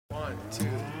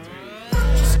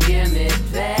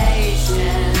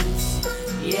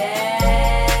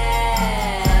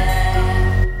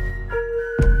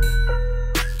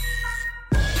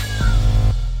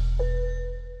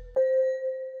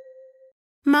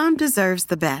Mom deserves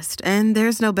the best, and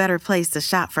there's no better place to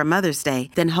shop for Mother's Day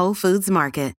than Whole Foods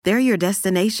Market. They're your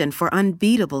destination for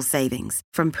unbeatable savings,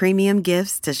 from premium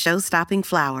gifts to show-stopping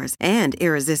flowers and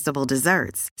irresistible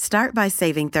desserts. Start by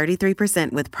saving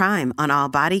 33% with Prime on all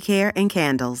body care and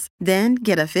candles. Then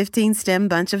get a 15-stem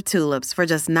bunch of tulips for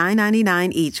just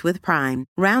 $9.99 each with Prime.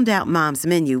 Round out Mom's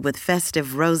menu with festive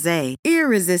rosé,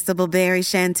 irresistible berry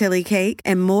chantilly cake,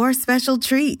 and more special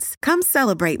treats. Come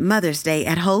celebrate Mother's Day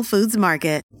at Whole Foods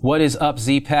Market. What is up,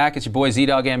 Z-Pack? It's your boy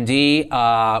Z-Dog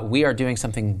MD. We are doing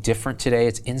something different today.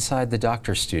 It's inside the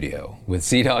doctor's studio with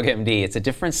Z-Dog MD. It's a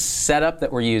different setup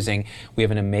that we're using. We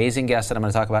have an amazing guest that I'm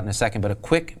going to talk about in a second, but a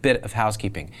quick bit of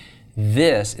housekeeping.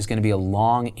 This is going to be a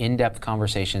long, in-depth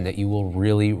conversation that you will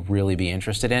really, really be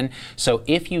interested in. So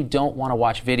if you don't want to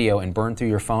watch video and burn through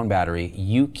your phone battery,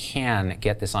 you can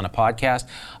get this on a podcast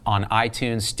on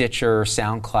iTunes, Stitcher,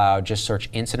 SoundCloud. Just search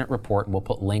Incident Report and we'll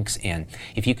put links in.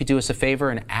 If you could do us a favor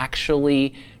and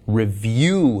actually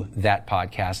review that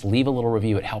podcast, leave a little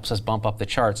review. It helps us bump up the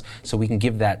charts so we can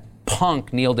give that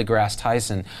punk Neil deGrasse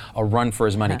Tyson a run for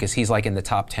his money, because he's like in the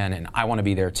top 10 and I want to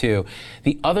be there too.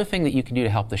 The other thing that you can do to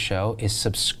help the show is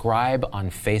subscribe on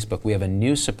Facebook. We have a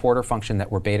new supporter function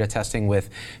that we're beta testing with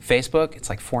Facebook. It's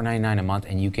like $4.99 a month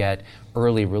and you get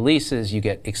early releases, you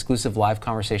get exclusive live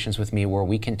conversations with me where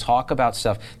we can talk about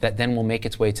stuff that then will make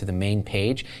its way to the main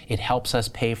page. It helps us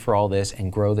pay for all this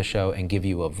and grow the show and give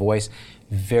you a voice.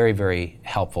 Very, very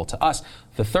helpful to us.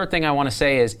 The third thing I want to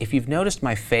say is, if you've noticed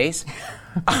my face,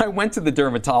 I went to the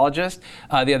dermatologist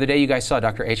the other day. You guys saw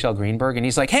Dr. H.L. Greenberg, and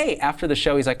he's like, hey, after the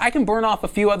show, he's like, I can burn off a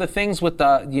few other things with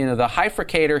the, the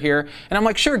hyfricator here. And I'm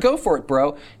like, sure, go for it,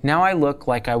 bro. Now I look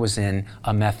like I was in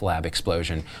a meth lab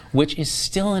explosion, which is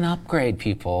still an upgrade,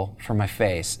 people, for my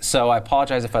face. So I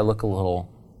apologize if I look a little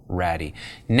ratty.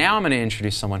 Now I'm going to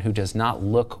introduce someone who does not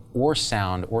look or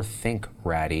sound or think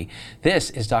ratty. This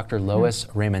is Dr. Lois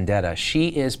Ramondetta. She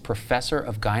is professor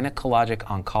of gynecologic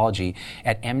oncology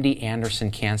at MD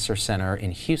Anderson Cancer Center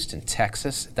in Houston,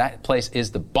 Texas. That place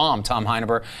is the bomb, Tom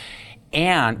Heineber.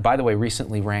 And, by the way,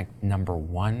 recently ranked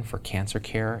 #1 for cancer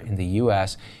care in the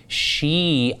U.S.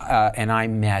 She and I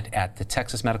met at the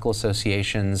Texas Medical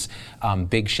Association's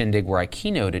big shindig where I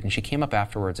keynoted, and she came up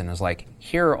afterwards and was like,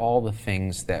 here are all the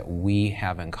things that we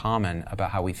have in common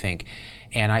about how we think.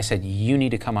 And I said, you need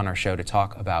to come on our show to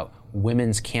talk about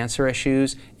women's cancer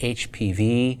issues,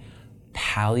 HPV,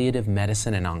 palliative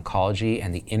medicine and oncology,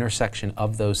 and the intersection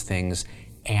of those things,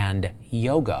 and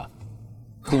yoga.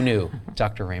 Who knew?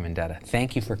 Dr. Ramondetta,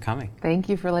 thank you for coming. Thank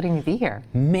you for letting me be here.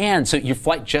 Man, so your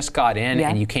flight just got in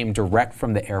and you came direct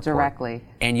from the airport. Directly.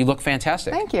 And you look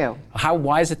fantastic. Thank you.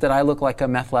 Why is it that I look like a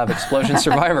meth lab explosion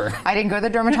survivor? I didn't go to the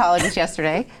dermatologist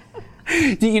yesterday.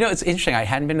 It's interesting. I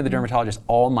hadn't been to the dermatologist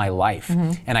all my life.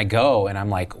 And I go and I'm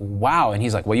like, wow. And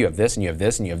he's like, well, you have this and you have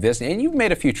this and you have this. And you've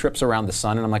made a few trips around the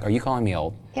sun. And I'm like, are you calling me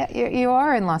old? Yeah, you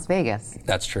are in Las Vegas.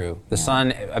 That's true. The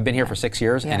sun, I've been here for 6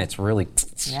 years and it's really,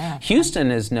 Houston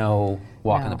is no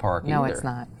walk in the park either. No, it's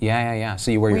not. Yeah.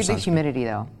 So you wear your sunscreen. We have the humidity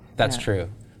though. That's true.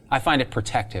 I find it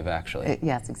protective, actually.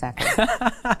 Yes, exactly.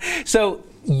 So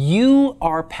you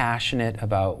are passionate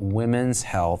about women's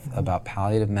health, about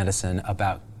palliative medicine,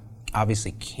 about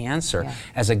obviously cancer.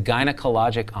 As a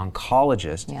gynecologic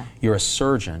oncologist, you're a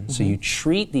surgeon, so you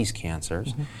treat these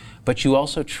cancers, but you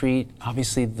also treat,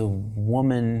 obviously, the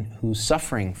woman who's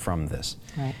suffering from this.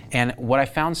 Right. And what I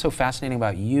found so fascinating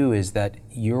about you is that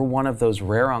you're one of those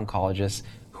rare oncologists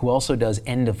who also does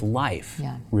end of life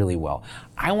really well.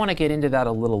 I want to get into that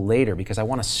a little later because I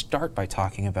want to start by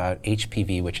talking about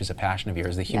HPV, which is a passion of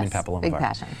yours, the human papillomavirus. Big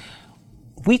passion.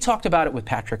 We talked about it with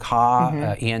Patrick Ha,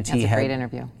 ENT. That's a great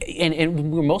interview. And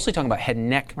we were mostly talking about head and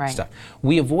neck stuff.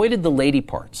 We avoided the lady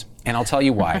parts, and I'll tell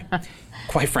you why.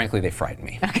 Quite frankly, they frightened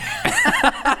me.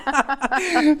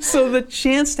 So the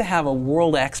chance to have a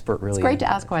world expert really... It's great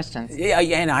to ask questions. Yeah,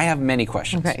 and I have many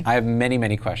questions. Okay. I have many,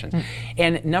 many questions.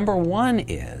 And #1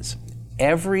 is,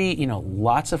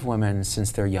 lots of women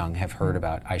since they're young have heard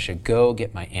about, I should go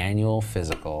get my annual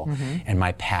physical and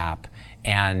my PAP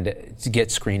and to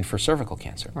get screened for cervical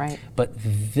cancer. Right. But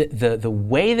the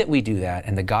way that we do that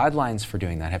and the guidelines for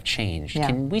doing that have changed. Yeah.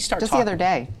 Can we start just talking? the other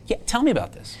day? Yeah, tell me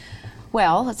about this.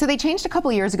 Well, so they changed a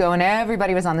couple years ago and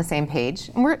everybody was on the same page.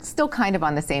 And we're still kind of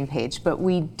on the same page, but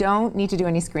we don't need to do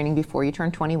any screening before you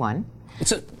turn 21.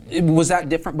 So, was that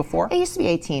different before? It used to be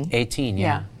 18. 18,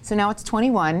 yeah. So now it's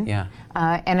 21. Yeah.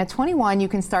 And at 21, you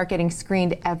can start getting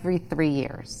screened every 3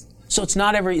 years. So it's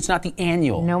not the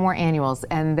annual. No more annuals.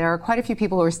 And there are quite a few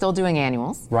people who are still doing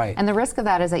annuals. Right. And the risk of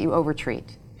that is that you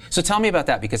overtreat. So tell me about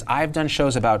that, because I've done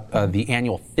shows about the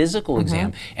annual physical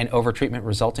exam and overtreatment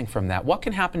resulting from that. What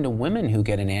can happen to women who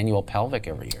get an annual pelvic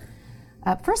every year?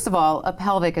 First of all, a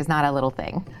pelvic is not a little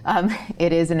thing.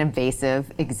 It is an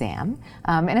invasive exam,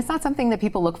 and it's not something that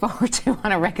people look forward to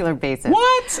on a regular basis.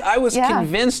 What? I was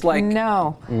convinced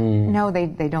No,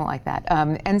 they don't like that.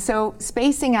 And so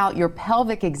spacing out your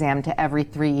pelvic exam to every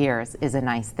 3 years is a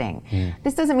nice thing.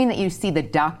 This doesn't mean that you see the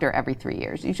doctor every 3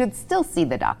 years. You should still see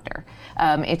the doctor.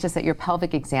 It's just that your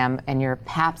pelvic exam and your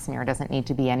pap smear doesn't need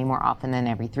to be any more often than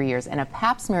every 3 years. And a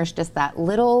pap smear is just that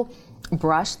little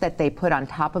brush that they put on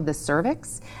top of the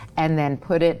cervix and then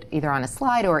put it either on a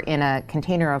slide or in a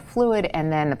container of fluid, and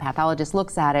then the pathologist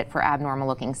looks at it for abnormal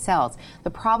looking cells. The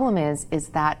problem is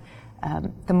that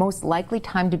the most likely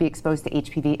time to be exposed to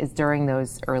HPV is during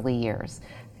those early years.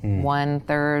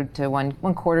 1/3 to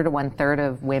 1/4 to 1/3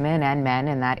 of women and men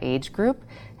in that age group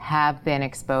have been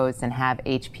exposed and have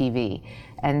HPV.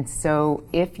 And so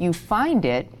if you find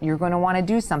it, you're going to want to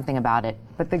do something about it.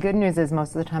 But the good news is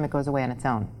most of the time it goes away on its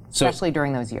own, especially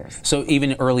during those years. So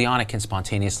even early on it can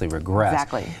spontaneously regress.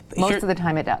 Exactly. Most of the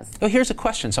time it does. Well, here's a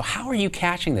question. So how are you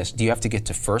catching this? Do you have to get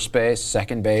to first base,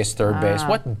 second base, third base?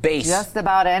 What base? Just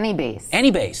about any base.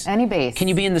 Any base? Any base. Can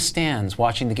you be in the stands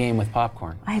watching the game with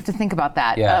popcorn? I have to think about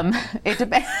that. Yeah. It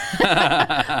depends.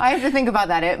 I have to think about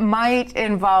that. It might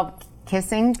involve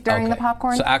kissing during the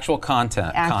popcorn. So actual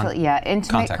contact.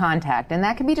 Intimate contact. And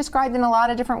that can be described in a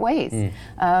lot of different ways.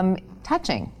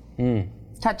 Touching.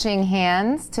 Touching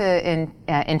hands to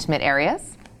intimate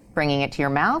areas, bringing it to your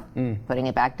mouth, putting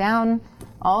it back down,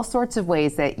 all sorts of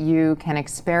ways that you can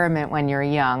experiment when you're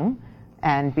young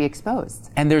and be exposed.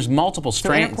 And there's multiple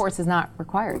strains. So intercourse is not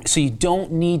required. So you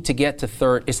don't need to get to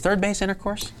third. Is third base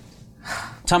intercourse?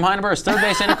 Tom Heineberg, is third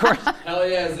base intercourse? Hell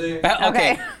yeah, Z.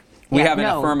 Okay. We have an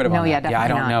affirmative on that. Definitely I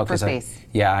don't not. know. First base.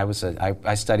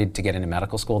 I studied to get into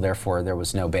medical school, therefore there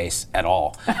was no base at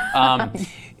all.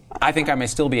 I think I may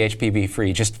still be HPV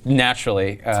free, just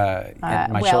naturally.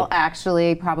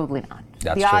 Actually, probably not.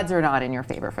 That's the odds true. are not in your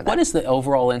favor for that. What is the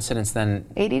overall incidence then?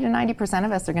 80 to 90%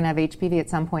 of us are going to have HPV at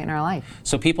some point in our life.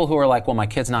 So people who are like, well, my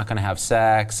kid's not going to have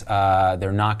sex,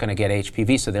 they're not going to get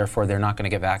HPV, so therefore they're not going to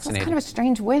get vaccinated. It's kind of a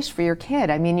strange wish for your kid.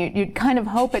 I mean, you'd kind of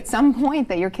hope at some point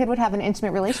that your kid would have an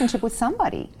intimate relationship with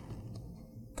somebody.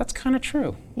 That's kind of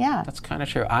true. Yeah. That's kind of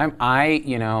true.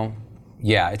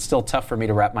 It's still tough for me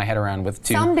to wrap my head around with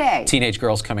two teenage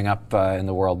girls coming up in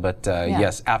the world, but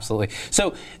yes, absolutely.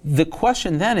 So the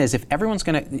question then is, if everyone's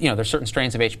going to, there's certain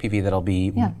strains of HPV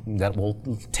that will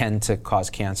tend to cause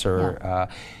cancer. Yeah.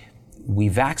 We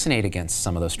vaccinate against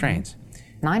some of those strains.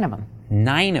 9 of them.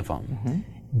 9 of them.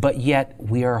 But yet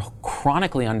we are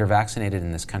chronically under-vaccinated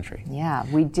in this country. Yeah,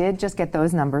 we did just get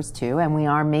those numbers too, and we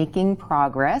are making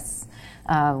progress.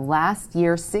 Last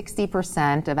year,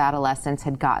 60% of adolescents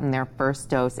had gotten their first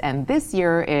dose, and this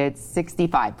year it's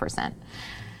 65%.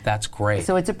 That's great.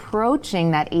 So it's approaching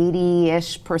that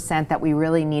 80-ish% that we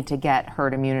really need to get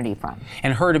herd immunity from.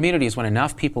 And herd immunity is when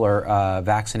enough people are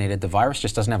vaccinated, the virus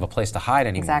just doesn't have a place to hide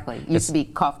anymore. Exactly. It used to be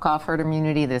cough, cough herd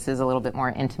immunity. This is a little bit more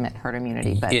intimate herd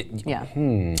immunity. But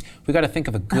We got to think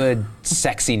of a good,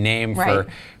 sexy name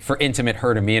for intimate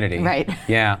herd immunity. Right.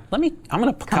 Yeah. I'm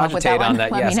going to cogitate on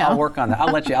that. Yes, I'll work on that.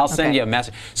 I'll send you a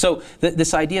message. So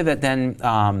this idea that then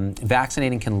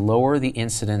vaccinating can lower the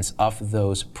incidence of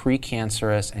those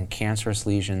precancerous and cancerous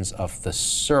lesions of the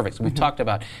cervix. We've talked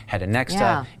about head and neck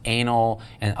stuff, anal,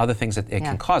 and other things that it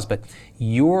can cause, but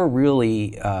you're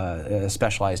really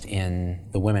specialized in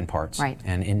the women parts,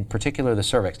 and in particular the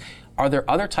cervix. Are there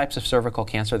other types of cervical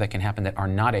cancer that can happen that are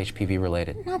not HPV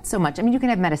related? Not so much. I mean, you can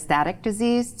have metastatic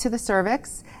disease to the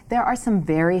cervix. There are some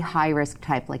very high-risk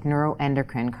type, like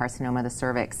neuroendocrine carcinoma of the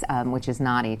cervix, which is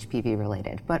not HPV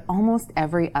related, but almost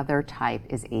every other type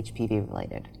is HPV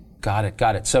related. Got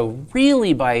it. So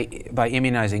really, by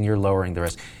immunizing, you're lowering the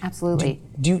risk. Absolutely.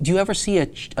 Do you ever see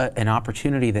an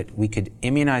opportunity that we could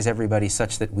immunize everybody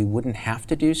such that we wouldn't have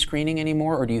to do screening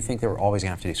anymore, or do you think that we're always going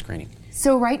to have to do screening?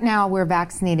 So right now we're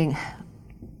vaccinating.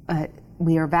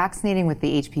 We are vaccinating with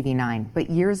the HPV-9,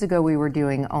 but years ago we were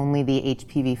doing only the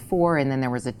HPV-4, and then there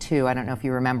was a 2. I don't know if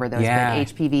you remember those, but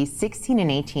HPV-16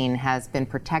 and 18 has been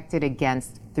protected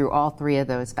against through all 3 of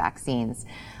those vaccines.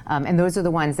 And those are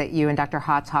the ones that you and Dr.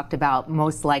 Ha talked about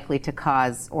most likely to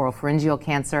cause oropharyngeal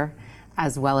cancer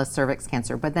as well as cervix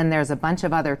cancer. But then there's a bunch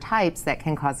of other types that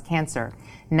can cause cancer.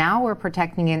 Now we're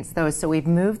protecting against those, so we've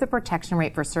moved the protection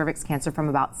rate for cervix cancer from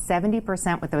about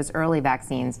 70% with those early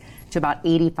vaccines to about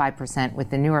 85% with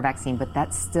the newer vaccine, but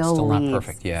that still not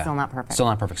perfect. Yeah. Still not perfect. Still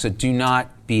not perfect. So do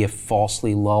not be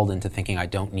falsely lulled into thinking I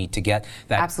don't need to get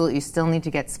that. Absolutely, you still need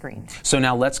to get screened. So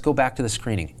now let's go back to the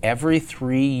screening. Every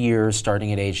 3 years,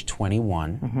 starting at age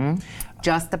 21.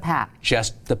 Just the PAP.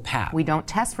 Just the PAP. We don't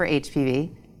test for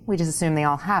HPV. We just assume they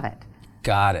all have it.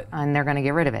 Got it. And they're going to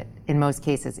get rid of it in most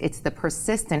cases. It's the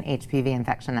persistent HPV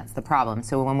infection that's the problem.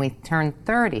 So when we turn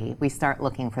 30, we start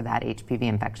looking for that HPV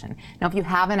infection. Now, if you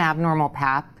have an abnormal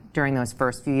PAP during those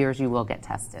first few years, you will get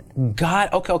tested.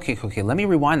 Okay. Let me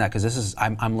rewind that because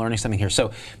I'm learning something here.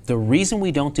 So the reason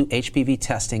we don't do HPV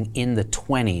testing in the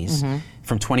 20s,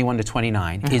 from 21 to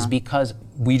 29, is because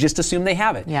we just assume they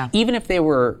have it. Yeah. Even if they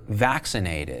were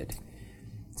vaccinated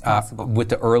with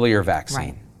the earlier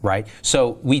vaccine. Right?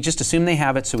 So we just assume they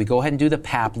have it, so we go ahead and do the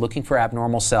PAP looking for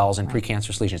abnormal cells and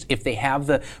precancerous lesions. If they have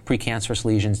the precancerous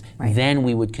lesions, then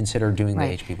we would consider doing the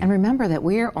HPV. And remember that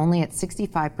we're only at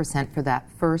 65% for that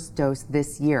first dose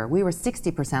this year. We were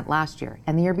 60% last year,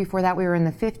 and the year before that we were in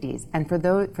the 50s. And for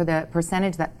the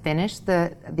percentage that finished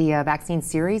the vaccine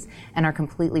series and are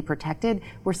completely protected,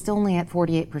 we're still only at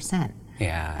 48%.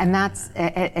 Yeah.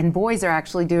 And boys are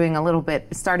actually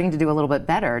starting to do a little bit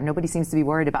better. Nobody seems to be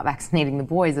worried about vaccinating the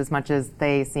boys as much as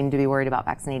they seem to be worried about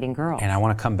vaccinating girls. And I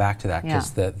want to come back to that because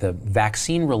the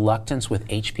vaccine relucance with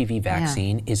HPV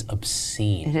vaccine is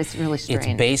obscene. It is really strange.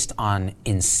 It's based on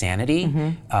insanity,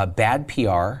 bad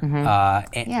PR,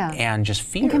 and just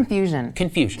fear. And confusion.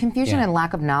 Confusion and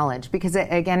lack of knowledge. Because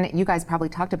again, you guys probably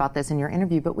talked about this in your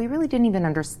interview, but we really didn't even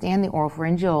understand the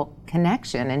oropharyngeal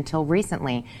connection until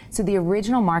recently. So the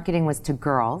original marketing was to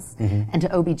girls and to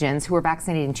OB-GYNs who were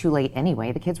vaccinating too late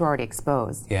anyway. The kids were already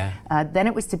exposed. Yeah. Then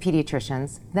it was to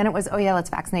pediatricians. Then it was, let's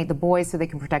vaccinate the boys so they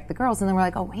can protect the girls. And then we're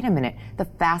like, wait a minute. The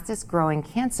fastest growing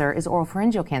cancer is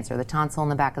oropharyngeal cancer, the tonsil in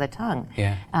the back of the tongue.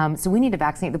 Yeah. So we need to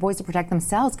vaccinate the boys to protect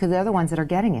themselves because they're the ones that are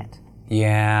getting it.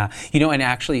 Yeah. And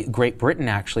actually, Great Britain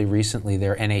recently,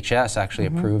 their NHS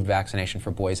approved vaccination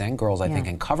for boys and girls, I think,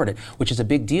 and covered it, which is a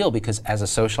big deal because as a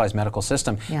socialized medical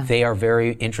system, they are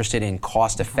very interested in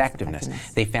cost effectiveness.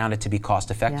 They found it to be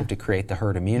cost effective to create the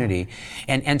herd immunity.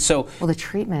 And so... Well, the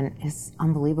treatment is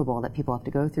unbelievable that people have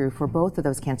to go through for both of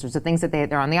those cancers. The things that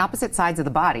they're on the opposite sides of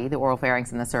the body, the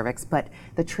oropharynx and the cervix, but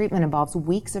the treatment involves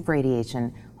weeks of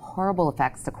radiation, horrible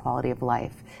effects to quality of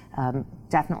life.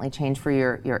 Definitely change for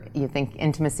you think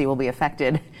intimacy will be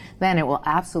affected, then it will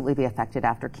absolutely be affected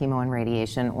after chemo and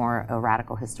radiation or a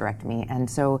radical hysterectomy. And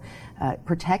so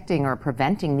protecting or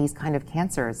preventing these kind of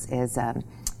cancers is the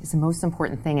most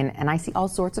important thing. And I see all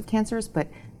sorts of cancers, but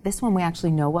this one we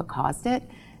actually know what caused it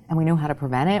and we know how to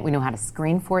prevent it. We know how to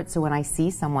screen for it. So when I see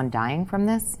someone dying from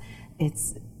this,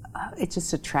 it's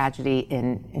just a tragedy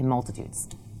in multitudes.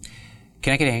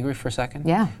 Can I get angry for a second?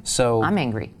 Yeah. So I'm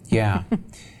angry. Yeah.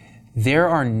 There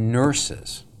are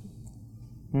nurses.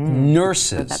 Heard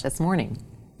that this morning.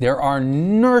 There are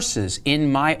nurses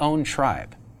in my own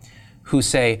tribe who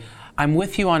say, I'm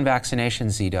with you on vaccination,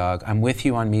 Z-Dog. I'm with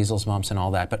you on measles, mumps, and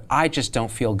all that, but I just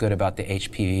don't feel good about the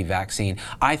HPV vaccine.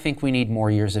 I think we need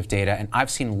more years of data, and I've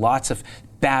seen lots of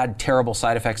bad, terrible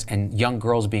side effects and young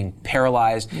girls being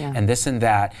paralyzed and this and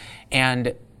that.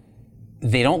 And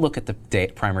they don't look at the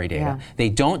primary data. They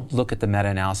don't look at the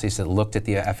meta-analyses that looked at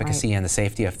the efficacy and the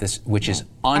safety of this, which is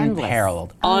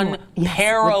unparalleled.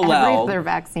 Unparalleled. With every other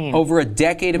vaccine. Over a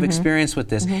decade of experience with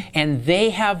this. And they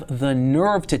have the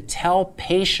nerve to tell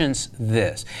patients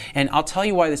this. And I'll tell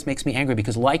you why this makes me angry,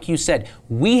 because like you said,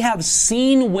 we have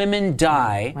seen women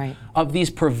die of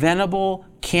these preventable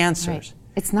cancers.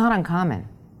 It's not uncommon.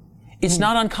 It's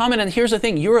not uncommon, and here's the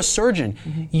thing: you're a surgeon.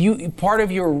 Part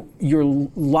of your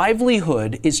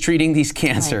livelihood is treating these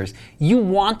cancers. You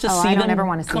want to see them. I don't ever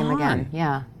want to see them again.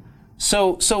 Yeah.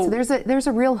 So there's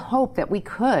a real hope that we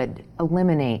could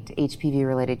eliminate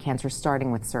HPV-related cancer,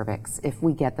 starting with cervix, if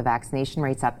we get the vaccination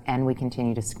rates up and we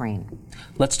continue to screen.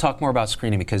 Let's talk more about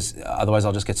screening, because otherwise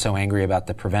I'll just get so angry about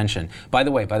the prevention. By the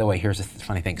way, here's a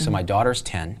funny thing. So my daughter's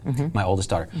 10, my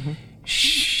oldest daughter.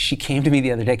 She came to me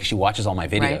the other day because she watches all my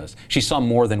videos. She saw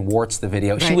More Than Warts, the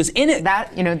video. She was in it.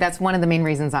 That's one of the main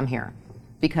reasons I'm here,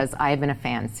 because I've been a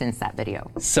fan since that video.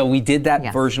 So we did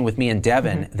that version with me and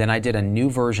Devin. Then I did a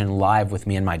new version live with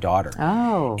me and my daughter.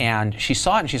 Oh. And she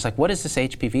saw it and she's like, what is this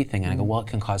HPV thing? And I go, well, it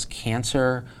can cause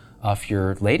cancer of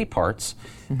your lady parts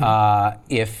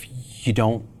if you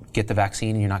don't get the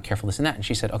vaccine and you're not careful, this and that. And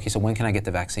she said, okay, so when can I get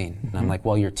the vaccine? And I'm like,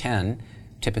 well, you're 10.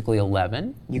 Typically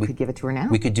 11. You could give it to her now.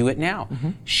 We could do it now.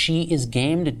 She is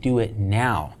game to do it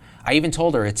now. I even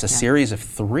told her it's a series of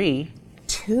 3.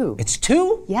 2. It's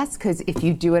 2? Yes, because if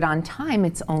you do it on time,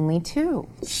 it's only 2.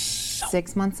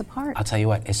 6 months apart. I'll tell you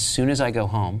what, as soon as I go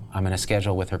home, I'm going to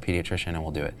schedule with her pediatrician and we'll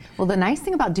do it. Well, the nice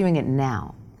thing about doing it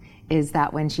now is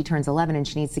that when she turns 11 and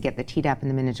she needs to get the Tdap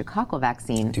and the meningococcal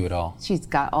vaccine, do it all. She's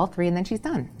got all 3 and then she's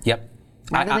done. Yep.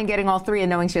 Rather than getting all 3 and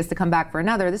knowing she has to come back for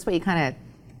another, this way you kind of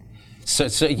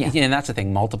And that's the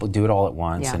thing. Multiple, do it all at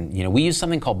once. Yeah. And we use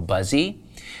something called Buzzy,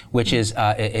 which is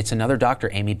it's another doctor,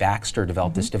 Amy Baxter,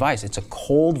 developed this device. It's a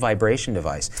cold vibration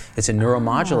device. It's a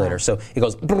neuromodulator, so it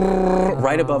goes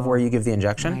right above where you give the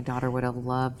injection. My daughter would have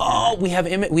loved that. Oh, we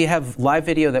have live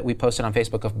video that we posted on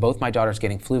Facebook of both my daughters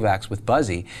getting flu vax with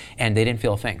Buzzy, and they didn't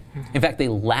feel a thing. In fact, they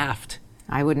laughed.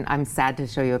 I'm sad to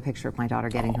show you a picture of my daughter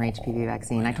getting her HPV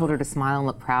vaccine. I told her to smile and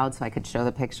look proud so I could show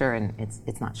the picture, and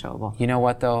it's not showable. You know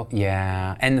what, though?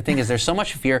 Yeah. And the thing is, there's so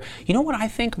much fear. You know what I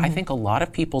think? I think a lot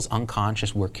of people's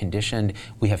unconscious, we're conditioned.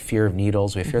 We have fear of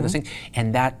needles. We have fear of this thing.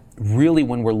 And that really,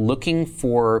 when we're looking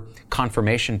for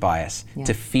confirmation bias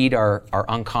to feed our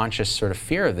unconscious sort of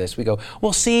fear of this, we go,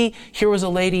 well, see, here was a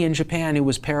lady in Japan who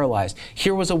was paralyzed.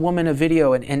 Here was a woman, a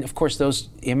video. And of course, those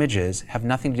images have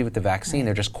nothing to do with the vaccine.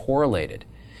 They're just correlated.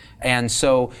 And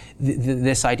so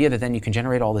this idea that then you can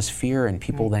generate all this fear and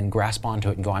people then grasp onto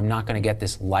it and go, I'm not going to get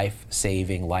this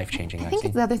life-saving, life-changing vaccine. I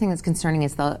think the other thing that's concerning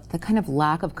is the kind of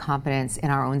lack of confidence in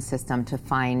our own system to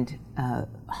find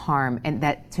harm, and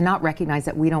that to not recognize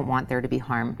that we don't want there to be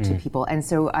harm to people. And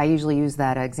so I usually use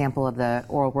that example of the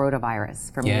oral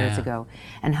rotavirus from years ago,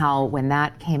 and how when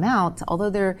that came out, although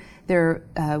there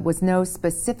was no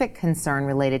specific concern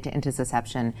related to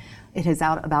intussusception, it is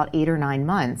out about 8 or 9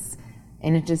 months.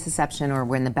 Intussusception, or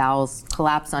when the bowels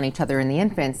collapse on each other in the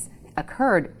infants,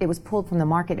 occurred, it was pulled from the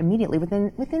market immediately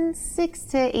within 6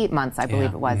 to 8 months, I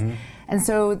believe it was. And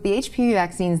so the HPV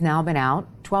vaccine's now been out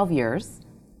 12 years.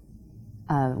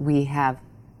 We have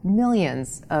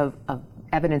millions of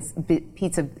evidence,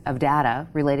 bits of data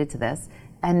related to this,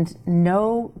 and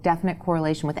no definite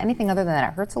correlation with anything other than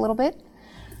that it hurts a little bit.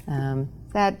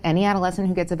 That any adolescent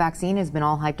who gets a vaccine has been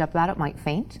all hyped up about it might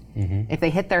faint. If they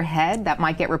hit their head, that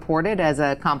might get reported as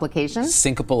a complication.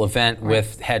 Syncopal event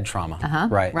with head trauma.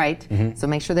 Right. So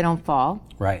make sure they don't fall.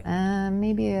 Right.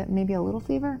 Maybe a little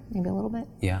fever, maybe a little bit.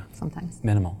 Yeah. Sometimes.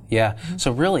 Minimal. Yeah.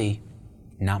 So really,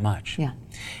 not much. Yeah.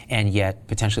 And yet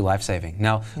potentially life-saving.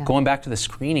 Now, going back to the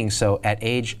screening, so at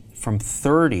age from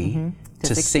 30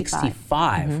 to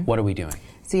 65, what are we doing?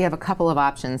 So you have a couple of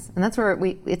options, and that's where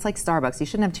it's like Starbucks. You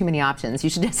shouldn't have too many options. You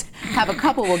should just have a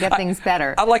couple. Will get things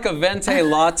better. I'd like a venti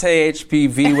latte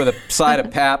HPV with a side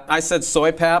of pap. I said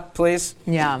soy pap, please.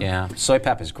 Yeah. Yeah. Soy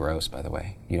pap is gross, by the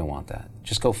way. You don't want that.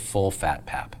 Just go full fat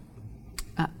pap.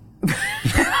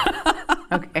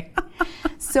 Okay.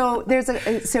 So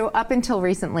so up until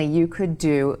recently, you could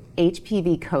do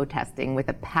HPV co-testing with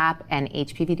a pap and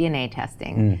HPV DNA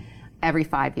testing. Every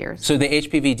 5 years. So the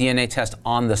HPV DNA test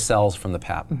on the cells from the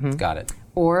pap. Got it.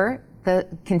 Or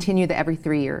continue the every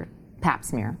 3-year pap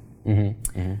smear.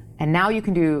 And now you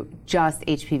can do just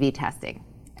HPV testing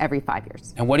every 5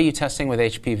 years. And what are you testing with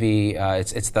HPV?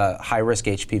 It's the high-risk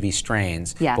HPV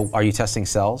strains. Yes. But are you testing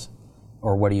cells?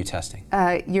 Or what are you testing?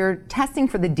 You're testing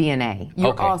for the DNA.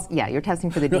 You're testing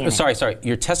for the DNA. No, sorry.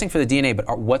 You're testing for the DNA,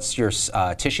 but what's your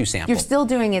tissue sample? You're still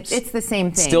doing it. It's the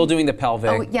same thing. Still doing the pelvic.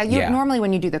 Oh, yeah. Normally,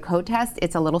 when you do the co-test,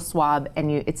 it's a little swab,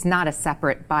 and it's not a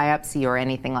separate biopsy or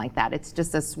anything like that. It's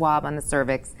just a swab on the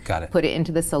cervix. Got it. Put it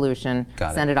into the solution.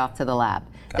 Send it off to the lab.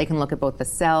 They can look at both the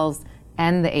cells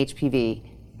and the HPV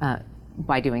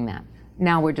by doing that.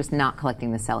 Now we're just not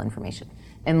collecting the cell information.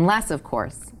 Unless, of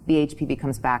course, the HPV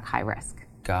comes back high risk.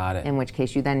 Got it. In which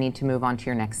case you then need to move on to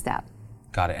your next step.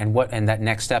 Got it. And that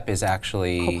next step is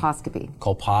actually colposcopy.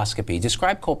 Colposcopy.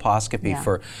 Describe colposcopy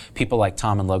for people like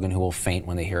Tom and Logan who will faint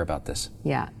when they hear about this.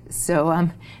 Yeah. So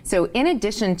in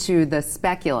addition to the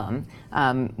speculum,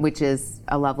 which is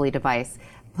a lovely device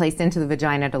placed into the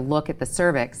vagina to look at the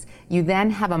cervix, you then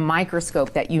have a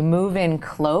microscope that you move in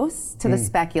close to the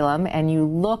speculum and you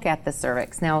look at the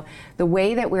cervix. Now, the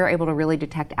way that we're able to really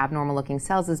detect abnormal looking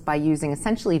cells is by using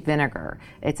essentially vinegar.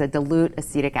 It's a dilute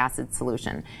acetic acid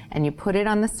solution. And you put it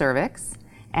on the cervix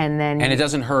and then... And it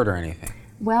doesn't hurt or anything?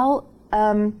 Well,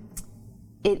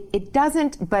 it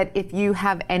doesn't, but if you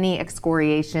have any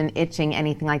excoriation, itching,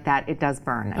 anything like that, it does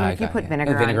burn. I mean, if you put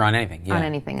vinegar on anything, on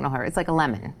anything, it'll hurt. It's like a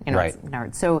lemon, right.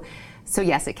 It's hurt. So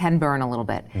yes, it can burn a little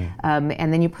bit.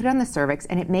 And then you put it on the cervix,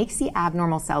 and it makes the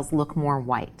abnormal cells look more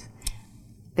white.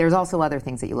 There's also other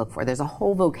things that you look for. There's a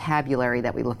whole vocabulary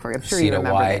that we look for. I'm sure you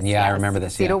remember this. Yeah, I remember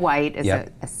this. Aceto-white is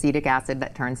acetic acid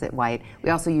that turns it white.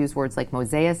 We also use words like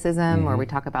mosaicism, where we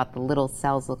talk about the little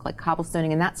cells look like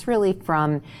cobblestoning, and that's really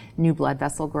from new blood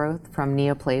vessel growth, from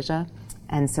neoplasia.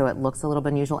 And so it looks a little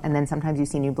bit unusual. And then sometimes you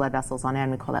see new blood vessels on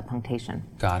end. We call that punctation.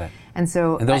 Got it. And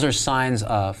those are signs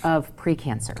of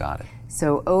precancer. Got it.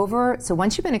 So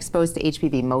once you've been exposed to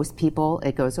HPV, most people,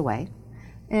 it goes away.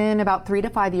 In about 3 to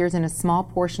 5 years, in a small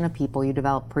portion of people, you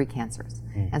develop precancers.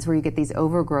 That's where you get these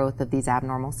overgrowth of these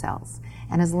abnormal cells.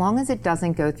 And as long as it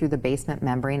doesn't go through the basement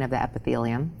membrane of the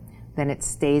epithelium, then it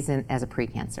stays in as a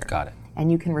precancer. Got it.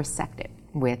 And you can resect it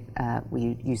with,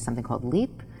 we use something called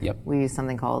LEAP. Yep. We use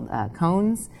something called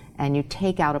cones, and you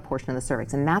take out a portion of the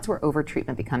cervix. And that's where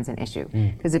overtreatment becomes an issue.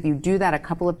 Because if you do that a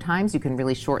couple of times, you can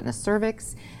really shorten the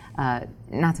cervix.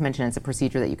 Not to mention it's a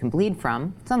procedure that you can bleed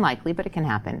from. It's unlikely, but it can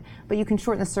happen. But you can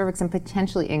shorten the cervix and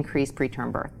potentially increase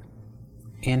preterm birth.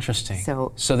 Interesting.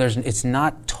 So it's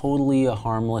not totally a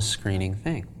harmless screening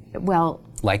thing. Well,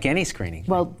 like any screening.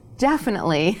 Well,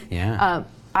 definitely. Yeah.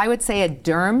 I would say a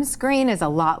derm screen is a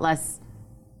lot less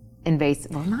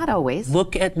invasive. Well, not always.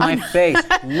 Look at my face.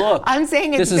 Look. I'm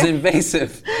saying this is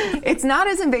invasive. It's not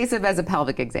as invasive as a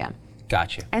pelvic exam.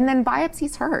 Gotcha. And then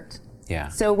biopsies hurt. Yeah.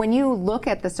 So when you look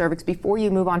at the cervix before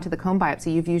you move on to the cone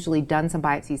biopsy, you've usually done some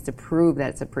biopsies to prove that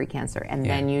it's a precancer, and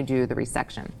then you do the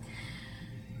resection.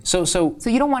 So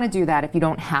you don't want to do that if you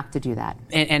don't have to do that.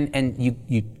 And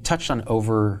you touched on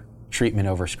over-treatment,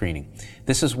 over-screening.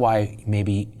 This is why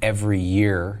maybe every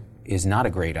year is not a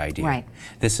great idea. Right.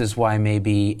 This is why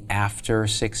maybe after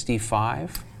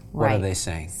 65, what are they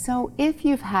saying? So if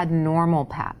you've had normal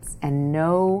PAPs and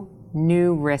no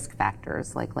new risk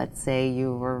factors, like let's say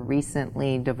you were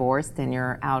recently divorced and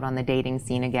you're out on the dating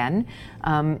scene again,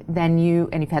 and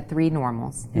you've had 3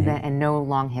 normals and no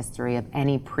long history of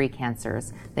any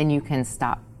precancers, then you can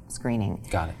stop screening.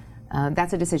 Got it.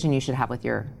 That's a decision you should have with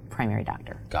your primary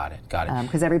doctor. Got it.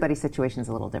 Because everybody's situation is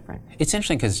a little different. It's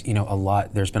interesting because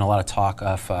there's been a lot of talk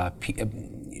of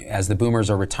as the boomers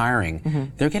are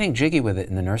retiring, they're getting jiggy with it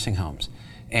in the nursing homes.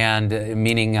 And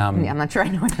meaning... I'm not sure I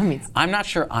know what that means. I'm not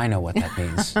sure I know what that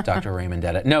means, Dr.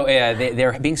 Ramondetta. No,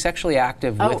 they're being sexually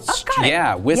active with yes,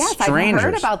 strangers.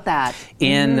 I've heard about that.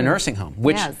 In the nursing home,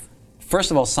 which,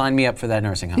 first of all, sign me up for that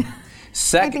nursing home.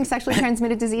 I think sexually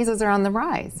transmitted diseases are on the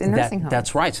rise in nursing homes.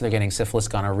 That's right. So they're getting syphilis,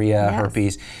 gonorrhea,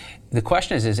 herpes. The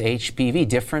question is HPV,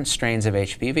 different strains of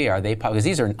HPV, are they, because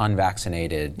these are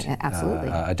unvaccinated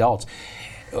adults.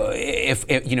 If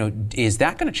is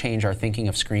that going to change our thinking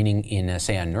of screening in,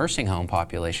 say, a nursing home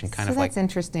population? That's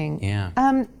interesting.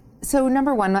 Yeah. So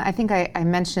number one, I think I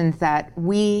mentioned that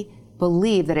we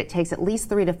believe that it takes at least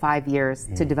 3 to 5 years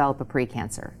to develop a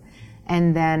precancer,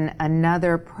 and then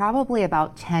another probably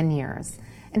about 10 years.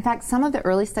 In fact, some of the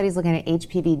early studies looking at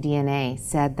HPV DNA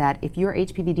said that if you're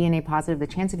HPV DNA positive, the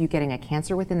chance of you getting a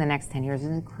cancer within the next 10 years is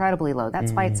incredibly low.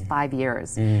 That's why it's 5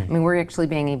 years. I mean, we're actually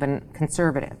being even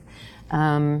conservative.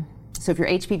 So if you're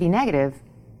HPV negative,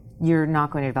 you're not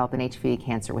going to develop an HPV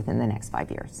cancer within the next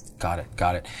 5 years. Got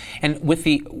it. And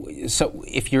so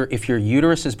if your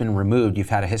uterus has been removed, you've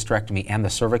had a hysterectomy, and the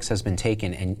cervix has been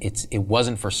taken, and it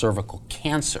wasn't for cervical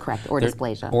cancer. Correct, or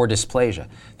dysplasia. Or dysplasia.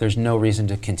 There's no reason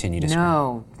to continue to screen.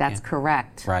 No, that's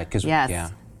correct. Right, because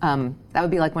that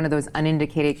would be like one of those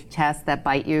unindicated tests that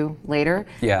bite you later.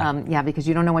 Yeah. Because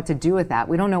you don't know what to do with that.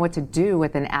 We don't know what to do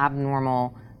with an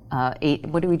abnormal.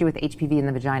 What do we do with HPV in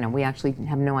the vagina? We actually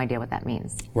have no idea what that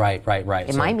means. Right.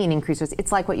 It might mean increased risk.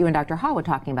 It's like what you and Dr. Ha were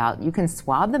talking about. You can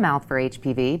swab the mouth for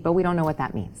HPV, but we don't know what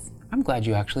that means. I'm glad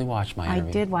you actually watched my interview.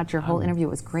 I did watch your whole interview. It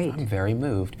was great. I'm very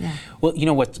moved. Yeah. Well,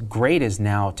 what's great is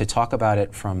now to talk about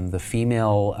it from the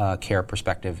female care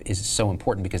perspective is so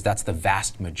important, because that's the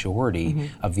vast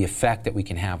majority of the effect that we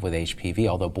can have with HPV,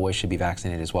 although boys should be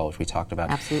vaccinated as well, which we talked about.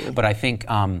 Absolutely. But I think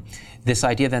this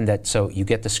idea then that, so you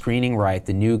get the screening right,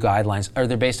 the new guidelines, are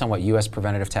they based on what, U.S.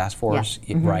 Preventative Task Force?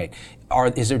 Yes. Right.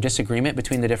 Is there disagreement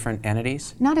between the different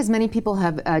entities? Not as many people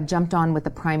have jumped on with the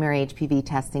primary HPV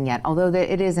testing yet, although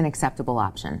it is an acceptable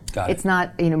option. Got it. It's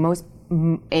not, most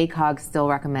ACOG still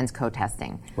recommends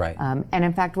co-testing. Right. And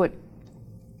in fact, what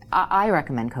I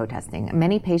recommend co-testing.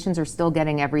 Many patients are still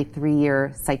getting every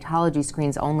 3-year cytology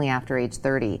screens only after age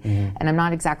 30. And I'm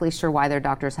not exactly sure why their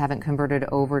doctors haven't converted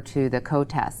over to the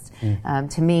co-test.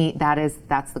 To me,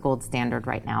 that's the gold standard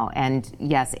right now. And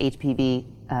yes, HPV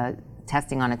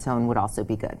testing on its own would also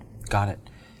be good. Got it.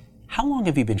 How long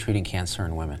have you been treating cancer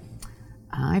in women?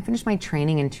 I finished my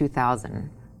training in 2000.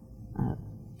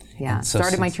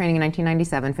 Started my training in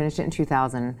 1997, finished it in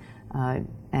 2000,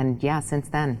 and since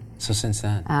then. So since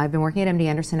then? I've been working at MD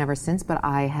Anderson ever since, but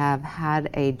I have had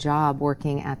a job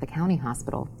working at the county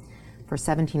hospital for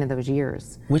 17 of those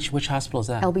years. Which hospital is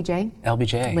that? LBJ.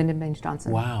 LBJ. Lyndon Baines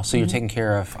Johnson. Wow. So you're taking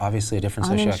care of obviously a different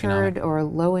socioeconomic. Uninsured or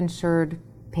low insured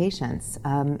patients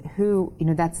who,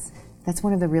 that's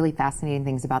one of the really fascinating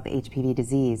things about the HPV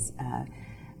disease.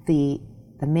 The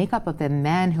makeup of the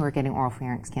men who are getting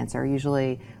oropharynx cancer are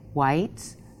usually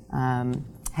white,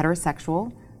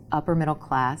 heterosexual, upper middle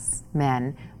class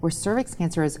men, where cervix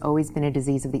cancer has always been a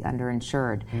disease of the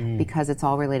underinsured because it's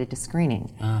all related to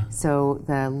screening. So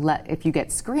if you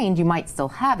get screened, you might still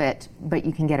have it, but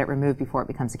you can get it removed before it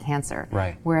becomes a cancer.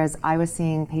 Right. Whereas I was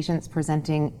seeing patients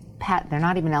presenting they're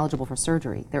not even eligible for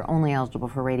surgery. They're only eligible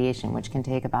for radiation, which can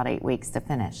take about 8 weeks to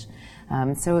finish.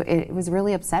 So it was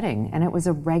really upsetting, and it was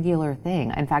a regular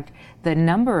thing. In fact, the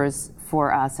numbers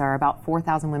for us are about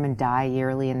 4,000 women die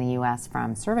yearly in the U.S.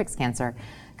 from cervix cancer.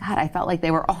 God, I felt like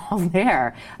they were all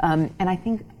there. And I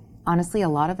think, honestly, a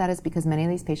lot of that is because many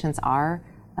of these patients are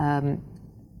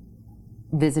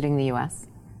visiting the U.S.,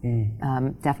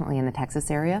 definitely in the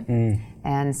Texas area.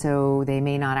 And so they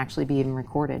may not actually be even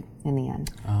recorded in the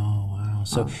end. Oh, wow.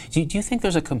 So do you think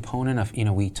there's a component of,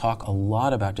 we talk a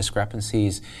lot about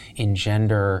discrepancies in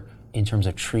gender in terms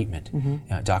of treatment.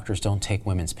 Doctors don't take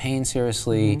women's pain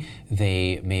seriously.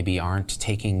 They maybe aren't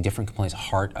taking different complaints,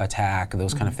 heart attack,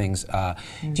 those kind of things.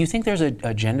 Do you think there's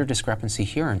a gender discrepancy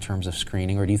here in terms of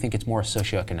screening, or do you think it's more a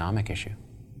socioeconomic issue?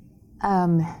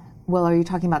 Well, are you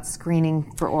talking about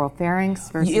screening for oral pharynx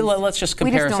versus? Let's just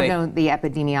compare. We just don't know the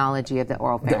epidemiology of the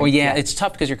oral pharynx. Well, yeah, it's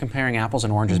tough because you're comparing apples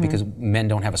and oranges because men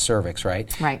don't have a cervix,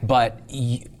 right? Right. But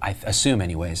I assume,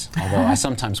 anyways. Although I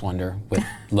sometimes wonder with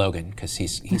Logan because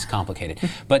he's complicated.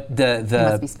 But he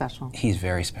must be special. He's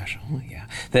very special. Yeah.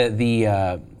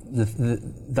 The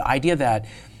idea that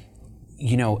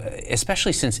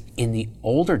especially since in the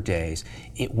older days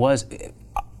it was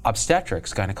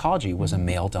obstetrics, gynecology was a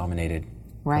male-dominated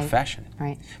profession.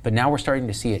 Right. But now we're starting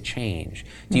to see it change.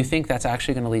 Do you think that's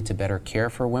actually going to lead to better care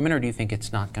for women, or do you think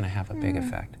it's not going to have a big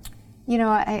effect?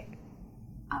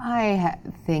 I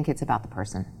think it's about the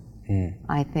person.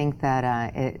 I think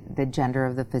that the gender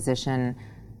of the physician,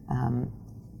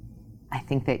 I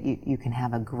think that you can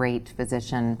have a great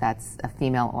physician that's a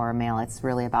female or a male. It's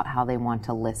really about how they want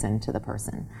to listen to the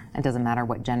person. It doesn't matter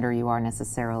what gender you are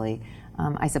necessarily.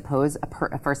 I suppose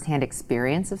a first-hand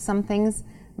experience of some things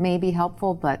may be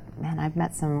helpful, but man, I've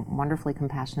met some wonderfully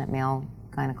compassionate male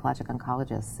gynecologic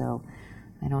oncologists, so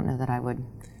I don't know that I would.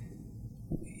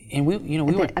 And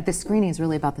the screening is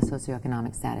really about the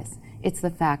socioeconomic status. It's the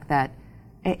fact that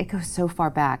it goes so far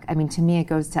back. I mean, to me, it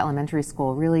goes to elementary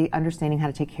school, really understanding how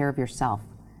to take care of yourself.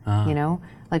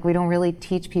 Like we don't really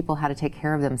teach people how to take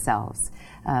care of themselves,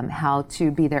 how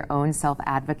to be their own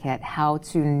self-advocate, how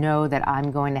to know that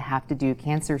I'm going to have to do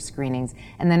cancer screenings,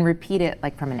 and then repeat it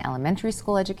like from an elementary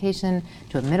school education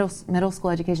to a middle school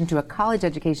education to a college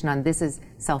education on this is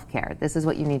self-care. This is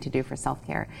what you need to do for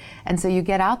self-care. And so you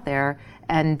get out there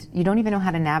and you don't even know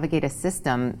how to navigate a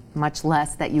system, much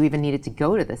less that you even needed to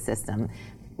go to the system.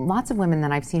 Lots of women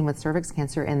that I've seen with cervix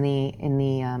cancer in the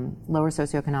lower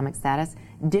socioeconomic status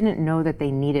didn't know that they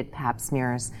needed pap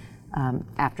smears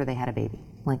after they had a baby.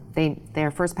 Like their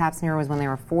first pap smear was when they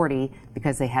were 40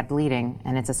 because they had bleeding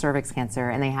and it's a cervix cancer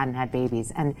and they hadn't had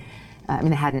babies, and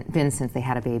they hadn't been since they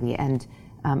had a baby, and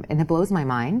it blows my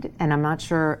mind. And I'm not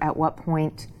sure at what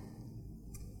point.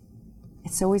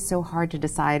 It's always so hard to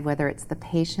decide whether it's the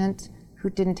patient who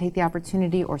didn't take the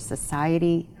opportunity or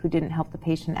society who didn't help the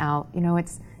patient out.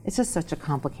 It's just such a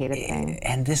complicated thing.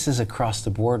 And this is across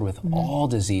the board with all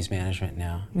disease management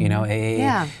now.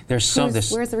 Where's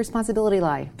the responsibility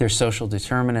lie? There's social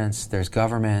determinants, there's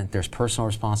government, there's personal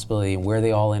responsibility, and where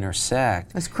they all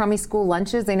intersect. Those crummy school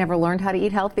lunches, they never learned how to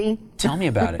eat healthy. Tell me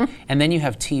about it. And then you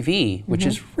have TV, which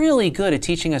is really good at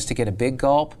teaching us to get a big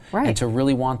gulp and to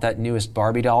really want that newest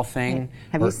Barbie doll thing. Right.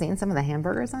 Have you seen some of the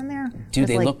hamburgers on there? Dude,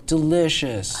 they look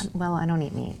delicious. Well, I don't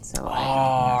eat meat, so.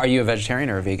 Are you a vegetarian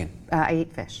or a vegan? I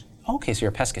eat fish. Okay, so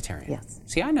you're a pescatarian. Yes.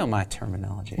 See, I know my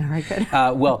terminology. All right, good.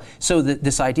 So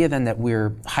this idea then that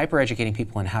we're hyper-educating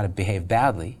people on how to behave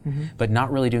badly, but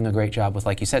not really doing a great job with,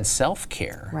 like you said,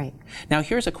 self-care. Right. Now,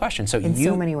 here's a question. So in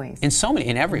so many ways.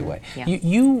 In every way. Yeah.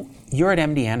 You're at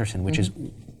MD Anderson, which is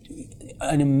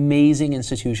an amazing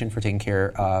institution for taking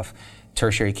care of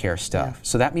tertiary care stuff. Yeah.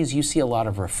 So that means you see a lot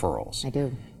of referrals. I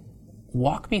do.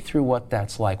 Walk me through what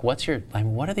that's like. What are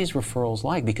these referrals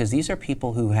like? Because these are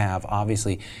people who have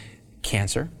obviously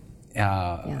cancer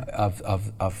of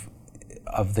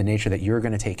the nature that you're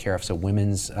going to take care of, so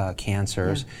women's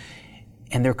cancers,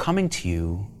 and they're coming to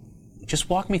you. Just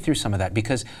walk me through some of that,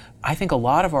 because I think a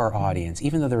lot of our audience,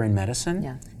 even though they're in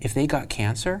medicine, if they got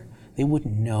cancer, they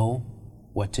wouldn't know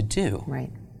what to do.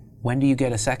 Right. When do you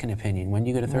get a second opinion? When do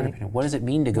you get a third opinion? What does it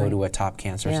mean to go to a top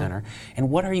cancer center? And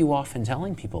what are you often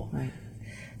telling people? Right.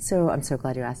 So I'm so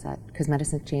glad you asked that, because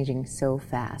medicine's changing so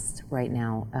fast right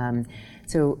now.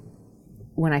 So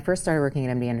when I first started working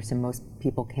at MD Anderson, most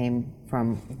people came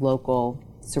from local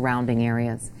surrounding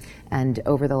areas. And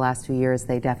over the last few years,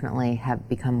 they definitely have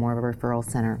become more of a referral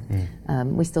center.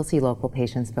 We still see local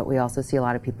patients, but we also see a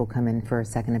lot of people come in for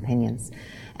second opinions.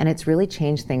 And it's really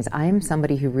changed things. I am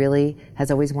somebody who really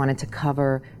has always wanted to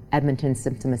cover Edmonton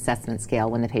Symptom Assessment Scale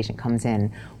when the patient comes in,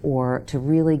 or to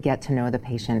really get to know the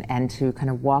patient and to kind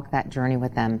of walk that journey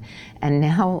with them. And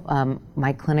now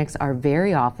my clinics are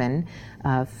very often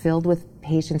filled with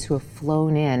patients who have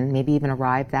flown in, maybe even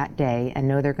arrived that day, and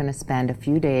know they're going to spend a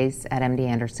few days at MD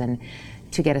Anderson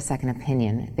to get a second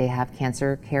opinion. They have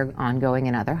cancer care ongoing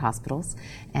in other hospitals,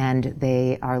 and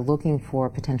they are looking for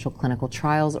potential clinical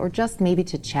trials or just maybe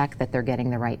to check that they're getting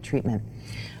the right treatment.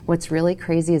 What's really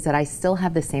crazy is that I still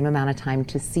have the same amount of time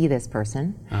to see this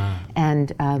person,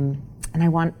 and I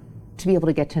want to be able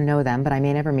to get to know them, but I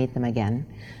may never meet them again.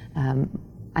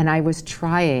 And I was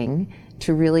trying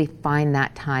to really find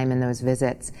that time in those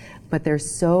visits, but there's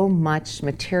so much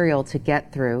material to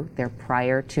get through: their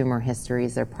prior tumor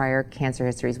histories, their prior cancer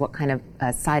histories, what kind of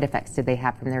side effects did they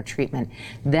have from their treatment.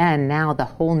 Then now the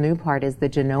whole new part is the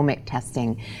genomic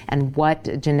testing, and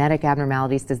what genetic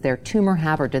abnormalities does their tumor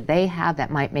have or do they have that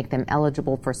might make them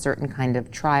eligible for certain kind of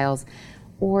trials.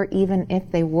 Or even if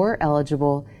they were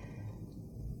eligible,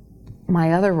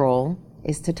 my other role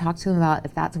is to talk to them about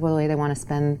if that's the way they want to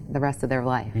spend the rest of their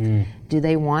life. Do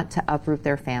they want to uproot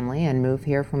their family and move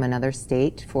here from another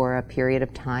state for a period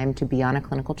of time to be on a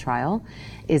clinical trial?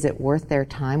 Is it worth their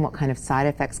time? What kind of side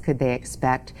effects could they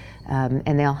expect?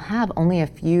 And they'll have only a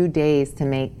few days to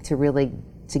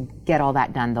get all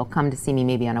that done. They'll come to see me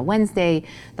maybe on a Wednesday,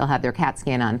 they'll have their CAT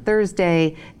scan on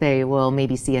Thursday, they will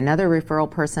maybe see another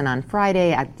referral person on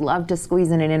Friday. I'd love to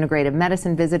squeeze in an integrative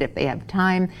medicine visit if they have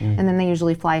time, and then they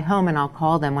usually fly home and I'll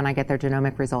call them when I get their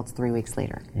genomic results 3 weeks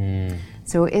later.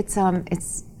 So it's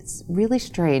really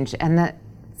strange, and that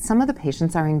some of the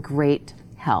patients are in great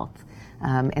health.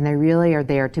 And they really are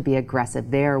there to be aggressive.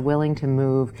 They are willing to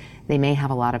move. They may have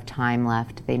a lot of time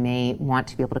left. They may want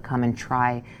to be able to come and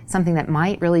try something that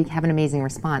might really have an amazing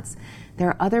response. There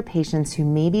are other patients who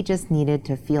maybe just needed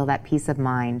to feel that peace of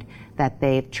mind that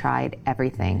they've tried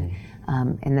everything,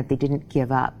 and that they didn't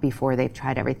give up before they've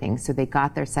tried everything. So they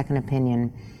got their second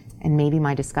opinion. And maybe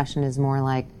my discussion is more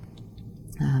like,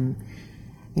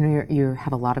 you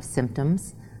have a lot of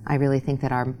symptoms. I really think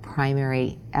that our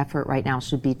primary effort right now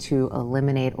should be to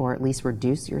eliminate or at least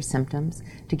reduce your symptoms,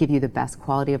 to give you the best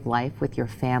quality of life with your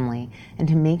family, and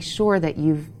to make sure that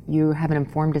you have an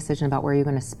informed decision about where you're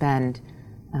going to spend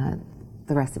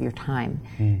the rest of your time.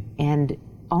 And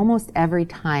almost every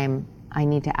time I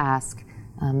need to ask,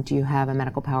 do you have a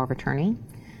medical power of attorney?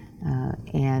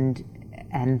 And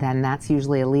then that's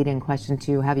usually a lead-in question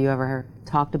to, have you ever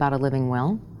talked about a living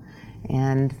will?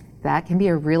 And that can be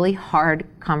a really hard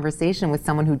conversation with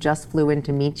someone who just flew in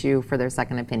to meet you for their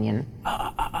second opinion.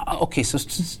 Okay, so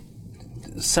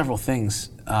several things.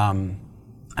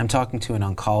 I'm talking to an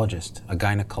oncologist, a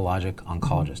gynecologic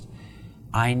oncologist.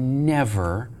 I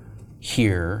never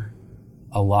hear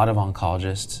a lot of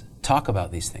oncologists talk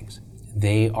about these things.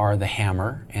 They are the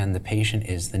hammer and the patient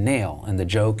is the nail. And the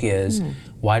joke is,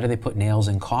 why do they put nails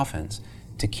in coffins?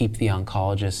 To keep the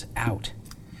oncologists out.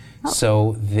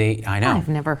 So I know. I've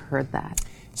never heard that.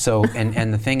 So,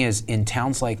 and the thing is, in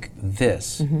towns like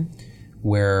this,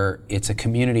 where it's a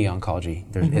community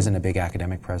oncology, there isn't a big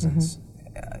academic presence.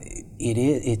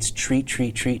 It's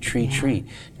treat,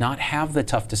 not have the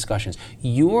tough discussions.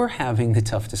 You're having the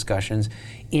tough discussions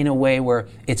in a way where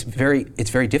it's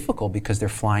very difficult because they're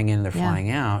flying in, they're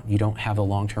flying out. You don't have a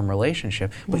long-term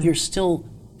relationship, but you're still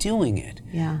doing it.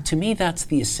 To me, that's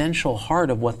the essential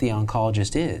heart of what the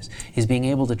oncologist is being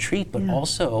able to treat, but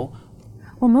also...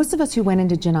 Well, most of us who went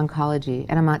into gyn oncology,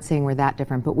 and I'm not saying we're that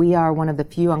different, but we are one of the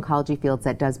few oncology fields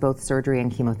that does both surgery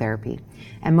and chemotherapy.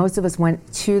 And most of us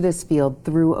went to this field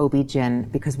through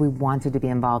OB-GYN because we wanted to be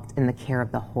involved in the care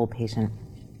of the whole patient.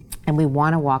 And we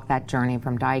want to walk that journey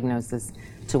from diagnosis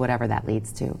to whatever that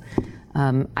leads to.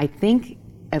 I think,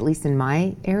 at least in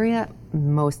my area,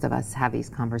 most of us have these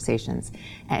conversations.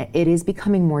 It is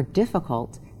becoming more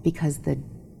difficult because the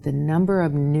number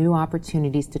of new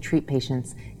opportunities to treat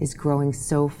patients is growing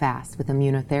so fast with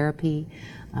immunotherapy,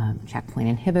 checkpoint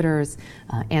inhibitors,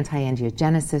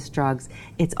 anti-angiogenesis drugs.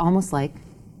 It's almost like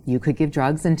you could give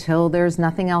drugs until there's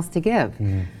nothing else to give.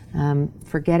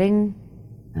 Forgetting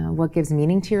what gives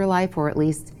meaning to your life, or at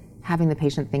least having the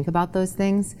patient think about those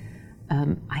things,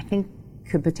 I think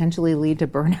could potentially lead to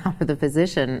burnout of the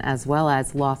physician as well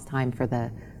as lost time for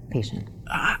the patient.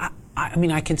 I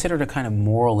mean, I consider it a kind of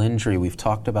moral injury. We've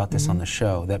talked about this on the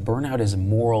show, that burnout is a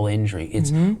moral injury.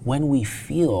 It's when we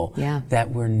feel that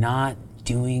we're not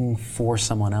doing for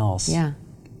someone else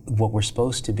what we're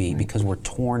supposed to be because we're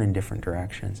torn in different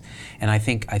directions. And I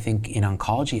think in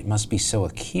oncology it must be so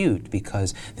acute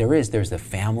because there's the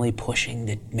family pushing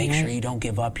to make sure you don't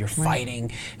give up, you're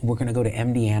fighting, and we're going to go to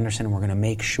MD Anderson and we're going to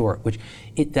make sure,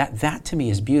 that to me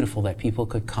is beautiful, that people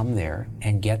could come there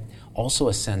and get also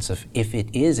a sense of, if it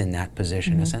is in that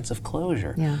position, a sense of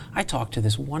closure. Yeah. I talked to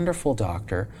this wonderful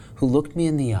doctor who looked me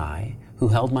in the eye, who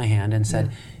held my hand and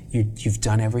said, you've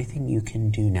done everything you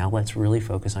can do, now let's really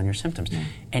focus on your symptoms.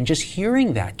 And just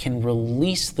hearing that can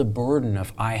release the burden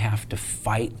of, I have to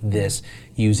fight this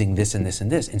using this and this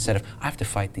and this, instead of, I have to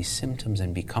fight these symptoms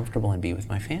and be comfortable and be with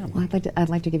my family. Well, I'd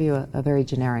like to give you a very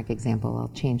generic example.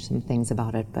 I'll change some things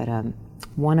about it, but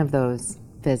one of those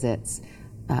visits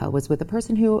was with a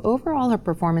person who overall her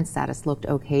performance status looked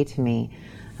okay to me.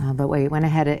 But we went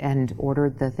ahead and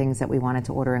ordered the things that we wanted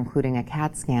to order, including a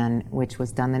CAT scan, which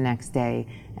was done the next day.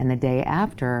 And the day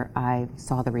after, I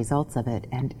saw the results of it,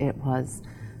 and it was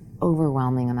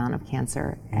overwhelming amount of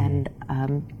cancer. And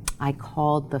I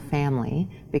called the family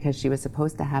because she was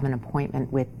supposed to have an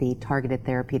appointment with the targeted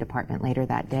therapy department later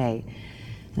that day.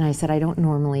 And I said, I don't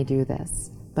normally do this,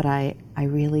 but I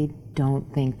really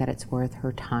don't think that it's worth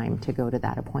her time to go to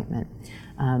that appointment.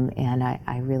 And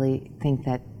I really think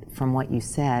that from what you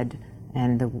said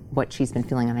and what she's been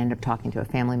feeling, and I ended up talking to a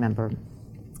family member,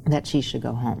 that she should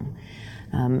go home.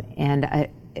 And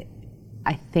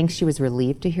I think she was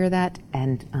relieved to hear that,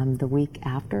 and the week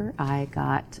after I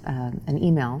got an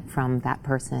email from that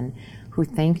person who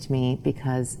thanked me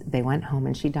because they went home,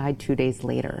 and she died 2 days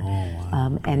later. Oh,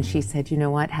 wow. And she said, you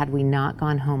know what, had we not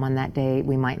gone home on that day,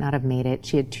 we might not have made it.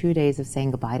 She had 2 days of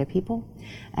saying goodbye to people,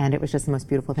 and it was just the most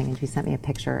beautiful thing, and she sent me a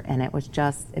picture, and it was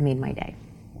just, it made my day.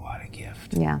 What a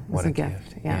gift. Yeah, it was what a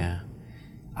gift. Yeah.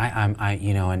 I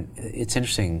you know, and it's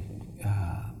interesting,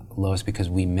 Lois, because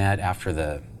we met after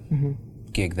the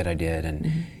gig that I did,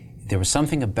 and there was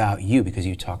something about you, because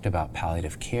you talked about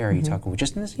palliative care, you talk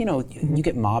just in this, you know, you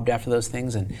get mobbed after those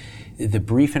things, and the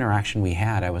brief interaction we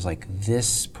had, I was like,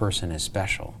 this person is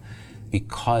special,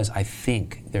 because I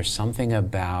think there's something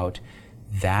about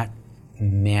that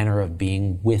manner of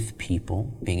being with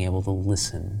people, being able to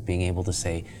listen, being able to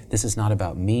say, this is not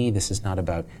about me, this is not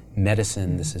about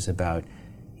medicine, this is about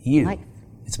you. Life.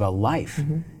 It's about life.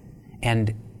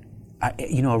 And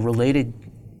you know, a related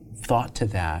thought to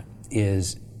that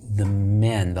is the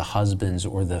men, the husbands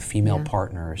or the female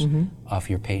partners of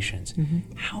your patients.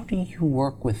 How do you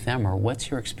work with them, or what's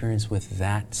your experience with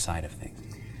that side of things?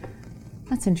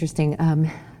 That's interesting.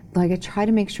 Like I try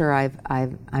to make sure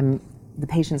I'm the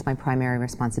patient's my primary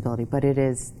responsibility, but it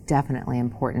is definitely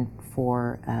important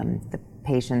for the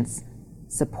patient's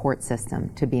support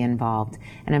system to be involved.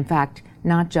 And in fact,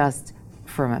 not just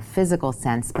from a physical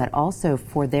sense, but also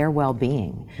for their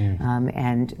well-being.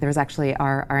 And there's actually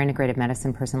our integrative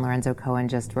medicine person, Lorenzo Cohen,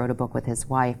 just wrote a book with his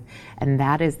wife, and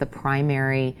that is the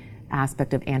primary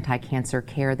aspect of anti-cancer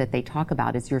care that they talk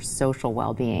about, is your social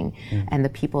well-being and the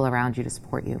people around you to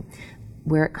support you.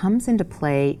 Where it comes into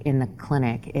play in the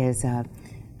clinic is,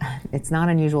 it's not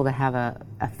unusual to have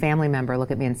a family member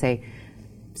look at me and say,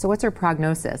 so what's her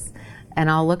prognosis? And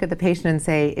I'll look at the patient and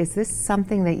say, is this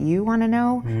something that you want to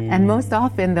know? And most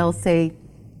often they'll say,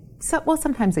 well,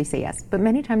 sometimes they say yes, but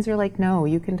many times you're like, no,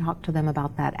 you can talk to them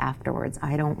about that afterwards.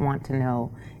 I don't want to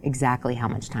know exactly how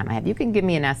much time I have. You can give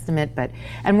me an estimate,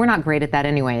 and we're not great at that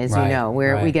anyway, as you know,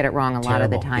 we get it wrong a lot of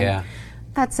the time. Yeah.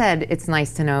 That said, it's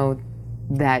nice to know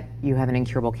that you have an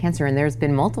incurable cancer, and there's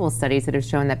been multiple studies that have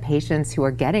shown that patients who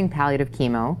are getting palliative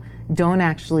chemo don't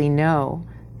actually know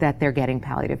that they're getting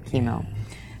palliative chemo.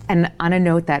 And on a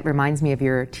note, that reminds me of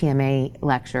your TMA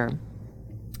lecture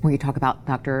where you talk about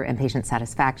doctor and patient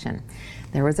satisfaction.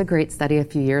 There was a great study a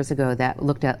few years ago that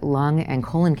looked at lung and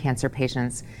colon cancer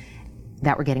patients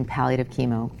that were getting palliative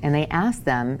chemo, and they asked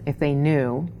them if they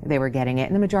knew they were getting it,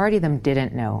 and the majority of them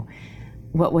didn't know.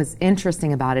 What was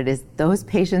interesting about it is those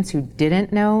patients who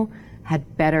didn't know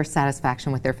had better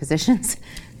satisfaction with their physicians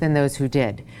than those who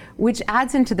did, which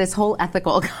adds into this whole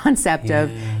ethical concept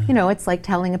of, you know, it's like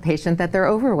telling a patient that they're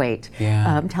overweight.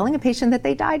 Telling a patient that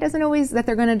they die doesn't always, that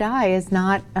they're going to die is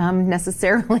not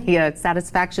necessarily a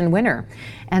satisfaction winner.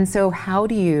 And so how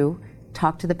do you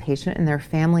talk to the patient and their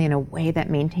family in a way that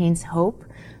maintains hope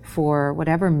for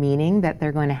whatever meaning that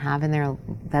they're going to have in their,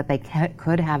 that they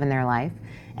could have in their life,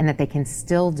 and that they can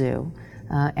still do,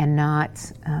 and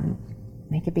not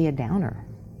make it be a downer?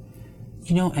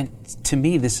 You know, and to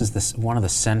me, this is one of the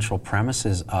central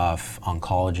premises of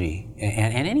oncology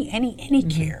and any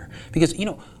care, because, you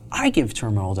know, I give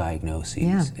terminal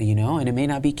diagnoses, you know, and it may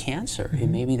not be cancer. It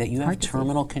may be that you have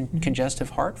terminal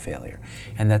congestive heart failure,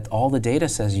 and that all the data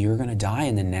says you're going to die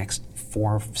in the next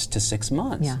 4 to 6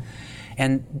 months.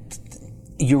 And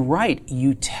you're right.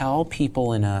 You tell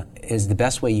people is the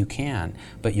best way you can,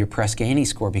 but your Press-Ganey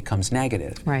score becomes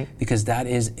negative. Right. Because that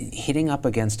is hitting up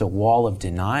against a wall of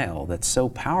denial that's so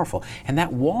powerful. And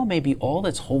that wall may be all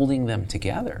that's holding them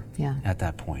together at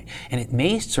that point. And it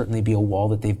may certainly be a wall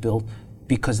that they've built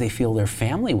because they feel their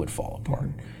family would fall apart.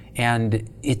 And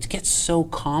it gets so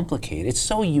complicated. It's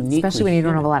so uniquely Especially when you don't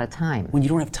human. have a lot of time. When you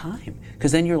don't have time.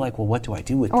 Because then you're like, well, what do I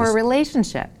do with this? Or a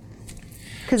relationship.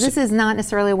 Because this is not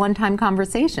necessarily a one-time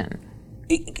conversation.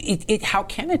 How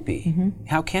can it be?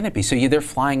 How can it be? So they're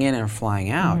flying in and flying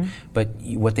out, but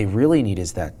what they really need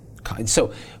is that.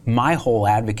 So my whole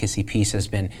advocacy piece has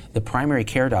been the primary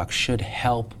care doc should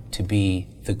help to be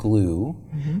the glue,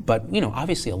 but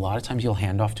obviously a lot of times you'll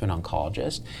hand off to an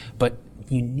oncologist, but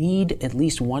you need at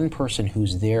least one person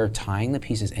who's there tying the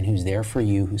pieces and who's there for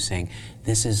you, who's saying,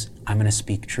 I'm going to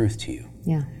speak truth to you.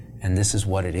 Yeah. And this is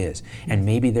what it is. And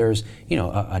maybe there's,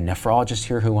 a nephrologist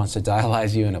here who wants to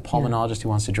dialyze you and a pulmonologist who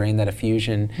wants to drain that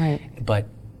effusion. Right. But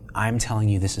I'm telling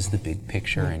you this is the big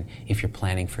picture. And if you're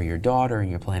planning for your daughter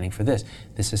and you're planning for this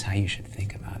is how you should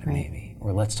think about it maybe.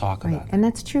 Or let's talk about it. And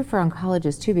that's true for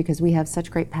oncologists too, because we have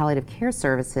such great palliative care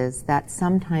services that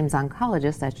sometimes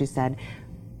oncologists, as you said,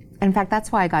 in fact,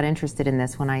 that's why I got interested in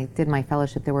this. When I did my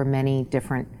fellowship, there were many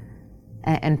different,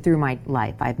 and through my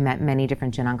life, I've met many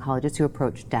different gyn oncologists who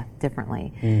approach death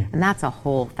differently. And that's a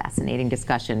whole fascinating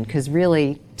discussion, because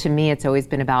really, to me, it's always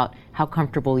been about how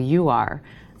comfortable you are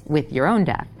with your own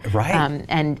death. Right.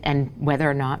 And whether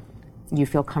or not you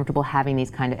feel comfortable having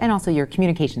these kind of, and also your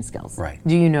communication skills. Right.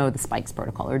 Do you know the spikes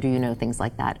protocol, or do you know things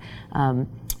like that?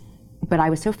 But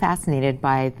I was so fascinated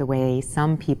by the way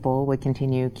some people would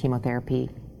continue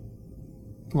chemotherapy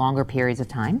longer periods of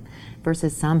time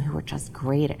versus some who were just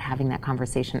great at having that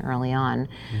conversation early on.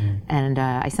 And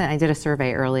I did a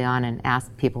survey early on and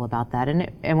asked people about that.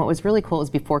 And what was really cool, it was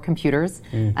before computers,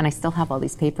 and I still have all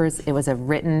these papers. It was a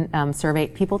written survey.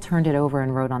 People turned it over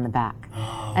and wrote on the back.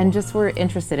 And just were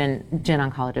interested in, gyn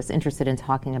oncologists, interested in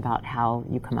talking about how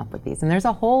you come up with these. And there's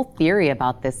a whole theory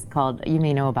about this called, you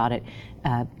may know about it,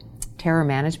 terror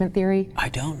management theory. I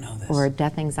don't know this. Or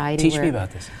death anxiety. Teach me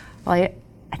about this. Well,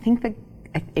 I think that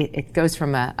it goes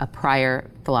from a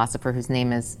prior philosopher whose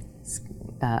name is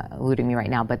eluding me right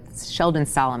now, but Sheldon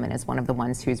Solomon is one of the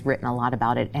ones who's written a lot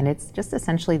about it. And it's just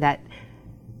essentially that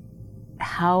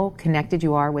how connected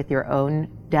you are with your own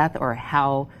death, or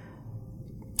how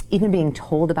even being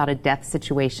told about a death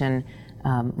situation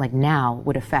like now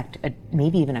would affect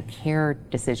maybe even a care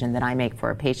decision that I make for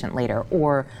a patient later,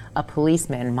 or a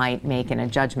policeman might make in a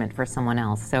judgment for someone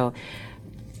else. So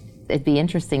it'd be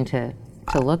interesting to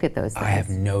look at those things. I have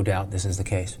no doubt this is the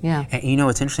case. Yeah. And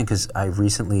it's interesting because I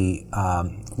recently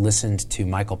listened to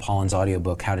Michael Pollan's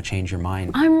audiobook, How to Change Your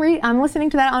Mind. I'm listening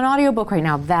to that on audiobook right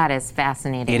now. That is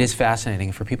fascinating. It is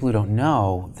fascinating. For people who don't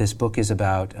know, this book is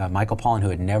about Michael Pollan, who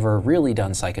had never really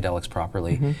done psychedelics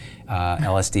properly.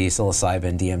 LSD,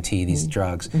 psilocybin, DMT, these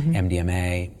drugs,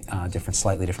 MDMA,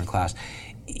 slightly different class.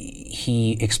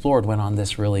 He went on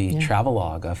this really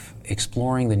travelogue of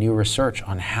exploring the new research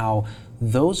on how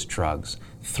those drugs,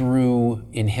 through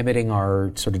inhibiting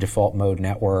our sort of default mode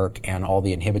network and all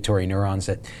the inhibitory neurons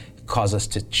that cause us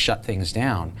to shut things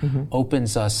down,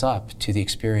 opens us up to the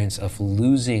experience of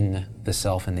losing the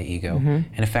self and the ego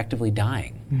and effectively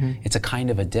dying. It's a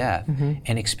kind of a death,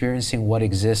 and experiencing what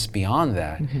exists beyond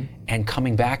that, and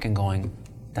coming back and going,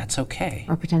 that's okay.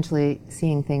 Or potentially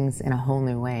seeing things in a whole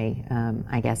new way,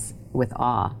 I guess, with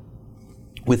awe.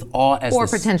 With awe as or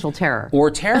potential terror.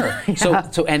 Or terror.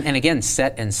 So and again,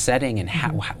 set and setting, and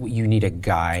how you need a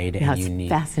guide, and you need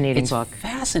fascinating book. It's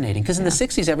fascinating because in the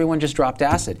 60s everyone just dropped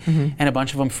acid, and a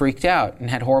bunch of them freaked out and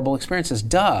had horrible experiences.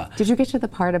 Duh. Did you get to the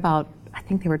part about, I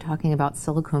think they were talking about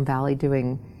Silicon Valley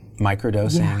doing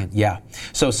microdosing?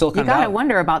 So Silicon Valley. You gotta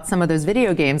wonder about some of those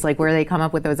video games, like where they come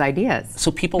up with those ideas. So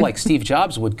people like Steve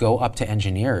Jobs would go up to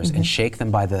engineers and shake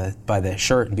them by the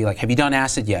shirt and be like, "Have you done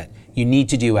acid yet? You need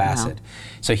to do acid."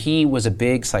 So he was a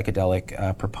big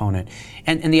psychedelic proponent,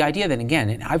 and the idea that, again,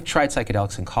 and I've tried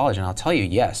psychedelics in college, and I'll tell you,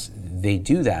 yes, they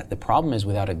do that. The problem is,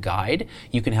 without a guide,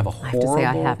 you can have a horrible. I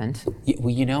have to say I haven't.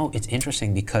 Well, it's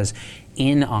interesting because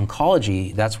in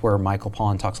oncology, that's where Michael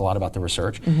Pollan talks a lot about the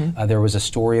research. There was a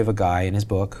story of a guy in his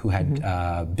book who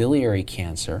had biliary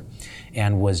cancer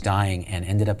and was dying, and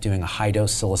ended up doing a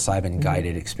high-dose psilocybin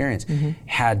guided experience.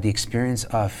 Had the experience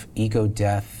of ego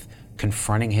death,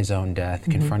 confronting his own death,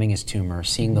 confronting his tumor,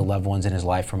 seeing the loved ones in his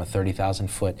life from a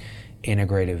 30,000-foot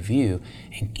integrative view.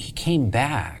 And he came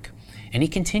back, And he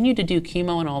continued to do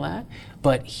chemo and all that,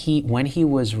 but when he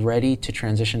was ready to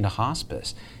transition to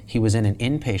hospice, he was in an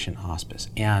inpatient hospice,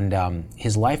 and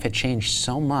his life had changed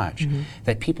so much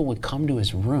that people would come to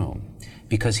his room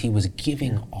because he was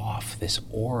giving off this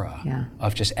aura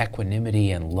of just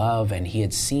equanimity and love, and he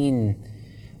had seen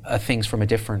things from a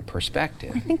different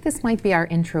perspective. I think this might be our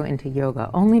intro into yoga,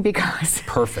 only because...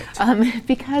 Perfect.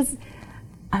 Because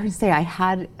I would say I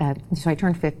had, so I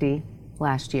turned 50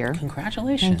 last year.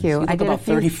 Congratulations. Thank you. You look about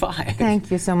 35.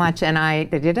 Thank you so much. And I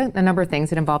did a number of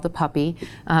things. It involved a puppy,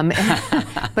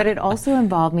 but it also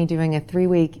involved me doing a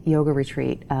 3-week yoga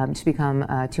retreat to become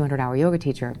a 200-hour yoga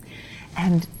teacher.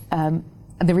 And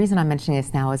the reason I'm mentioning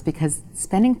this now is because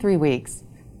spending 3 weeks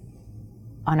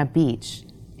on a beach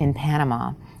in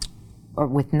Panama, or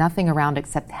with nothing around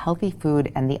except healthy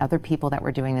food and the other people that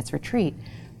were doing this retreat,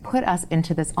 put us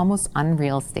into this almost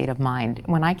unreal state of mind.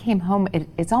 When I came home, it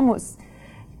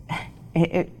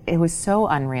was so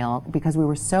unreal because we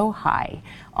were so high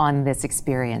on this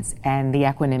experience and the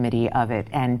equanimity of it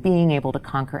and being able to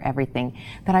conquer everything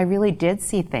that I really did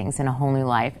see things in a whole new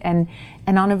life. And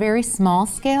on a very small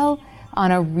scale,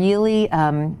 on a really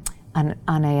on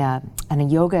a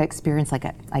yoga experience, like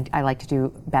I like to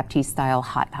do Baptiste-style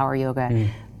hot power yoga,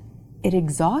 it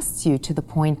exhausts you to the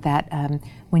point that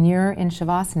when you're in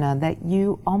Shavasana, that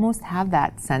you almost have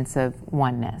that sense of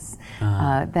oneness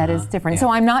that is different. So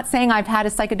I'm not saying I've had a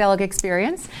psychedelic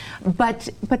experience, but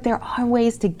there are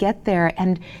ways to get there.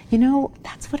 And you know,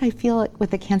 that's what I feel with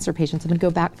the cancer patients. I'm going to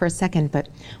go back for a second, but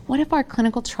what if our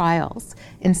clinical trials,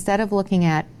 instead of looking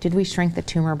at did we shrink the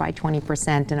tumor by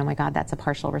 20% and oh my God, that's a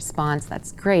partial response,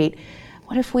 that's great.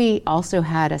 What if we also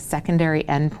had a secondary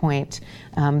endpoint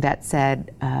that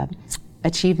said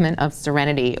achievement of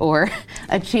serenity or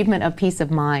achievement of peace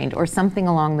of mind or something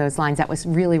along those lines that was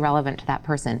really relevant to that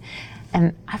person?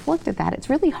 And I've looked at that. It's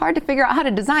really hard to figure out how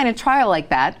to design a trial like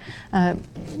that. But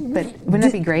wouldn't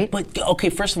that be great? But okay,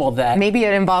 first of all, that maybe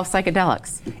it involves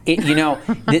psychedelics.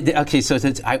 Okay, so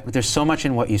there's so much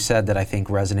in what you said that I think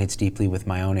resonates deeply with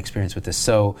my own experience with this.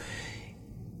 So,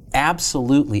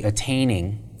 absolutely,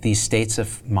 attaining these states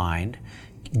of mind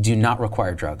do not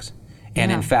require drugs.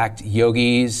 And in fact,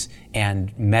 yogis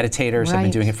and meditators have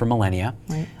been doing it for millennia.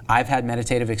 Right. I've had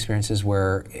meditative experiences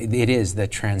where it is the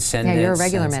transcendence. Yeah, you're a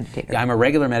regular meditator. I'm a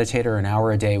regular meditator, an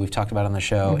hour a day. We've talked about it on the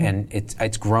show, and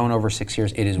it's grown over 6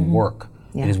 years. It is work.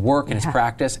 Yeah. It is work, and it's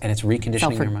practice, and it's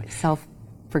reconditioning your mind.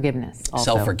 Self-forgiveness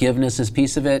also. Self-forgiveness is a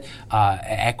piece of it.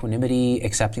 Equanimity,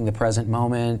 accepting the present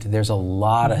moment. There's a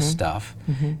lot of stuff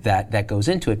that goes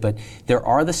into it, but there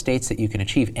are the states that you can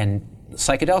achieve, and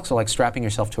psychedelics are like strapping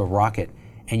yourself to a rocket,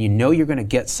 and you know you're going to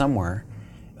get somewhere.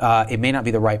 It may not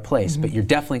be the right place, but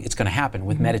it's going to happen.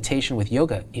 With meditation, with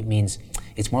yoga, it means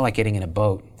it's more like getting in a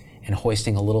boat and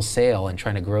hoisting a little sail and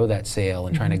trying to grow that sail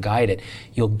and trying to guide it.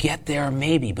 You'll get there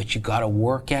maybe, but you got to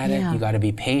work at it. You got to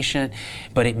be patient,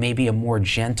 but it may be a more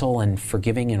gentle and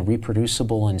forgiving and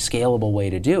reproducible and scalable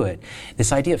way to do it.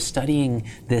 This idea of studying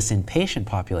this in patient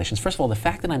populations, first of all, the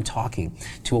fact that I'm talking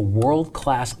to a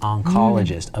world-class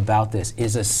oncologist about this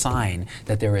is a sign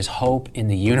that there is hope in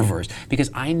the universe, because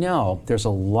I know there's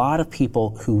a lot of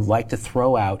people who like to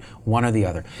throw out one or the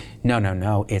other.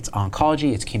 No, it's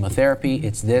oncology, it's chemotherapy,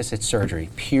 it's this, it's surgery,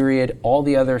 period. All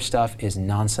the other stuff is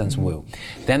nonsense woo.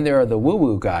 Then there are the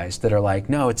woo-woo guys that are like,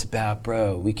 no, it's about,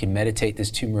 bro, we can meditate this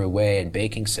tumor away and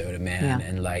baking soda, man,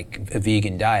 and like a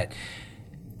vegan diet.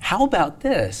 How about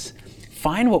this?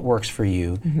 Find what works for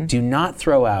you. Do not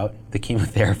throw out the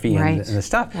chemotherapy and the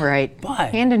stuff. Right,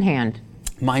 but hand in hand.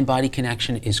 Mind-body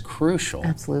connection is crucial.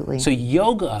 Absolutely. So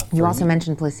yoga... You also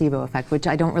mentioned placebo effect, which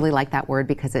I don't really like that word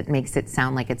because it makes it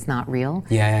sound like it's not real.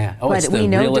 Yeah. Oh, but it's the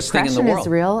realest thing in the world. We know depression is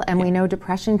real, and we know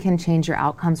depression can change your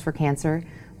outcomes for cancer.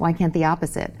 Why can't the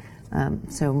opposite?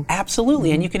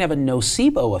 Absolutely, and you can have a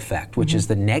nocebo effect, which is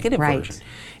the negative version.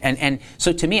 And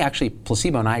so to me, actually,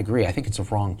 placebo, and I agree, I think it's a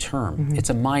wrong term. It's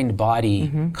a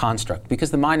mind-body construct,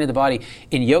 because the mind and the body,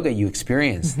 in yoga you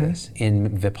experience this,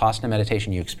 in Vipassana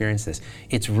meditation you experience this.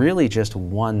 It's really just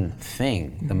one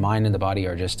thing. The mind and the body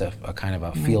are just a kind of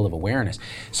a field of awareness.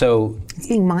 So it's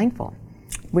being mindful,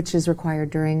 which is required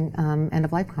during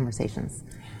end-of-life conversations.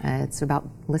 It's about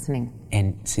listening.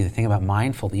 And see, the thing about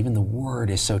mindful, even the word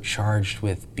is so charged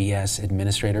with BS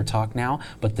administrator talk now,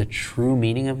 but the true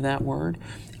meaning of that word,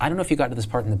 I don't know if you got to this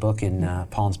part in the book, in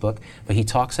Paulin's book, but he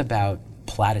talks about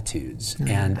platitudes.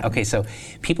 And okay, so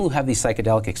people who have these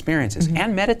psychedelic experiences,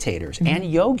 and meditators,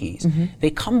 and yogis,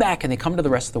 they come back and they come to the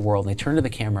rest of the world, and they turn to the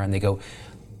camera and they go,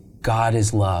 God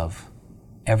is love.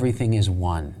 Everything is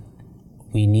one.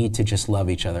 We need to just love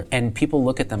each other. And people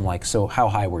look at them like, so how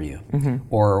high were you?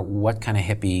 Or what kind of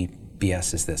hippie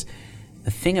BS is this?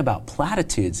 the thing about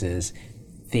platitudes is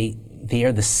they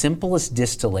are the simplest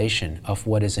distillation of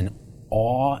what is an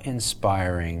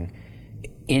awe-inspiring,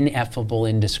 ineffable,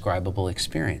 indescribable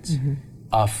experience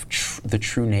of the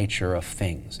true nature of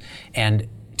things. And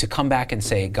to come back and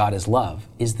say God is love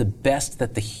is the best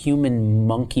that the human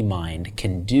monkey mind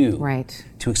can do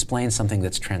to explain something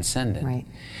that's transcendent. Right.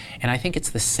 And I think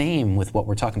it's the same with what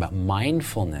we're talking about.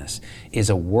 Mindfulness is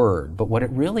a word, but what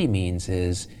it really means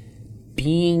is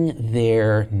being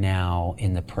there now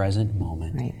in the present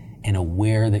moment and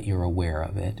aware that you're aware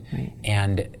of it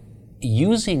and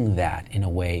using that in a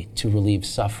way to relieve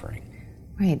suffering.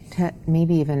 Right, to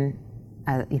maybe even,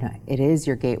 it is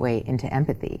your gateway into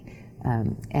empathy.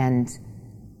 And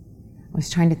I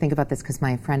was trying to think about this because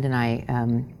my friend and I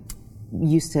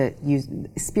used to use,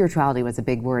 spirituality was a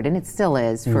big word, and it still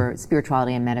is for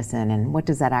spirituality and medicine, and what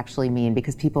does that actually mean?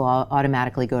 Because people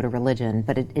automatically go to religion,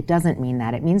 but it doesn't mean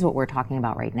that. It means what we're talking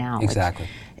about right now, which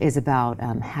is about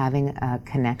having a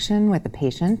connection with the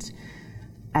patient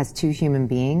as two human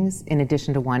beings, in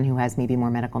addition to one who has maybe more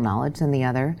medical knowledge than the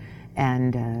other,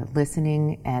 and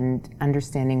listening and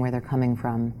understanding where they're coming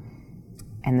from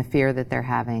and the fear that they're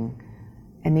having.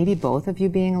 And maybe both of you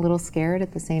being a little scared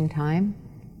at the same time,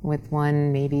 with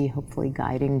one maybe hopefully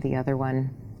guiding the other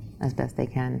one as best they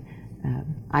can.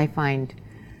 I find,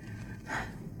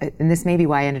 and this may be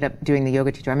why I ended up doing the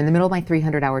yoga teacher. I'm in the middle of my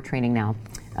 300-hour training now,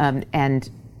 and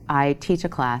I teach a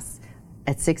class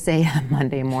at 6 a.m.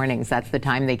 Monday mornings. That's the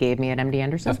time they gave me at MD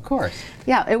Anderson. Of course.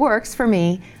 Yeah, it works for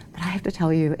me. But I have to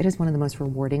tell you, it is one of the most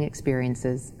rewarding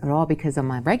experiences at all, because on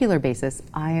my regular basis,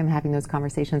 I am having those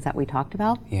conversations that we talked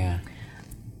about. Yeah.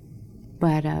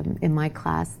 But in my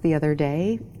class the other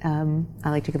day, I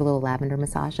like to give a little lavender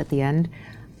massage at the end.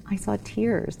 I saw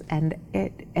tears, and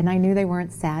I knew they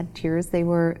weren't sad tears. They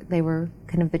were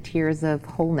kind of the tears of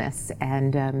wholeness.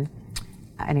 And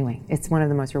anyway, it's one of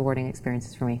the most rewarding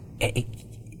experiences for me.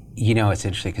 It's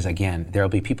interesting because, again, there'll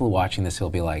be people watching this who'll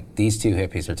be like, these two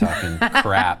hippies are talking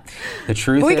crap. The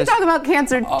truth we is... can talk about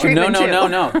cancer treatment, too.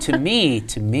 No. To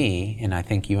me, and I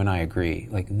think you and I agree,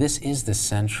 like, this is the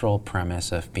central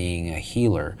premise of being a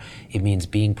healer. It means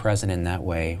being present in that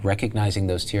way, recognizing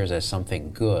those tears as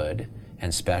something good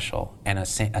and special, and a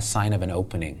sign of an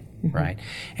opening. Right?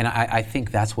 And I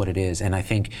think that's what it is. And I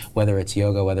think whether it's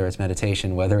yoga, whether it's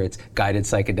meditation, whether it's guided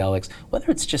psychedelics, whether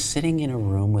it's just sitting in a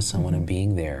room with someone and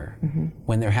being there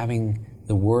when they're having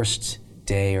the worst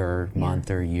day or month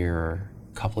or year or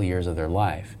couple years of their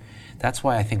life, that's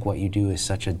why I think what you do is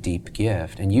such a deep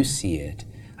gift. And you see it.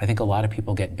 I think a lot of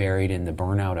people get buried in the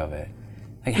burnout of it.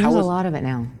 Like, There's a lot of it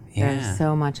now. There's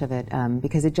so much of it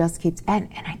because it just keeps, and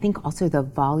I think also the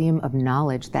volume of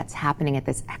knowledge that's happening at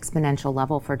this exponential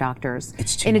level for doctors.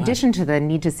 It's too In much. addition to the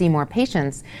need to see more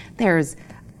patients, there's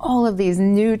all of these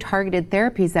new targeted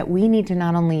therapies that we need to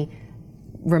not only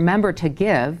remember to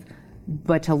give,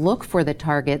 but to look for the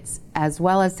targets as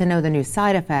well as to know the new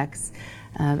side effects.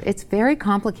 It's very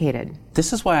complicated.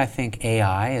 This is why I think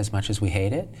AI, as much as we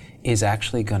hate it, is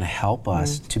actually going to help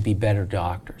us to be better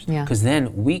doctors. Because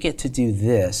then we get to do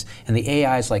this, and the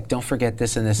AI is like, don't forget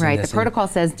this and this and this. Right, the protocol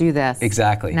says do this.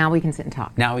 Exactly. Now we can sit and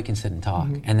talk.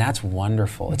 And that's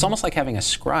wonderful. It's almost like having a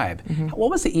scribe.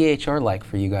 What was the EHR like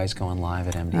for you guys going live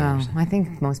at MD Anderson? I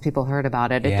think most people heard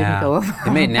about it. It didn't go over.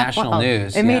 It made national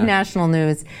news. It made national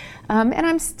news. And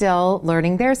I'm still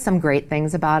learning. There's some great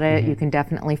things about it. You can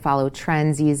definitely follow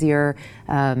trends easier.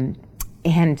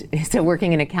 And so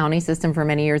working in a county system for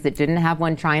many years that didn't have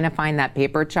one, trying to find that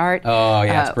paper chart. Oh,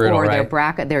 yeah, it's brutal, or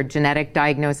right? their genetic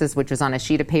diagnosis, which was on a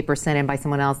sheet of paper sent in by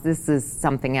someone else. This is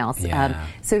something else. Yeah.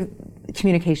 So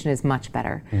communication is much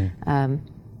better.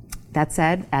 That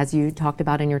said, as you talked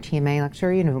about in your TMA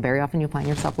lecture, very often you'll find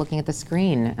yourself looking at the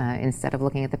screen instead of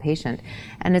looking at the patient.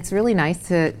 And it's really nice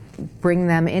to bring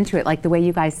them into it, like the way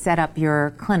you guys set up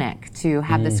your clinic, to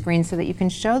have the screen so that you can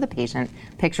show the patient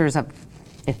pictures of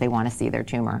if they want to see their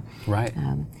tumor. Right.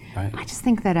 I just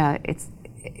think that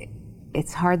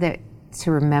it's hard to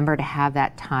remember to have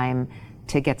that time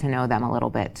to get to know them a little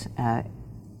bit.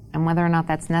 And whether or not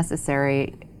that's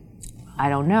necessary, I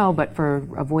don't know, but for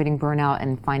avoiding burnout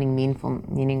and finding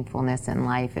meaningfulness in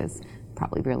life is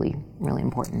probably really, really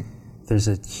important. There's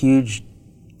a huge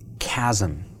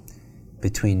chasm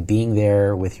between being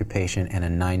there with your patient and a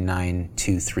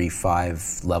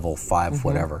 99235 level 5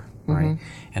 whatever, right?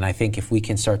 And I think if we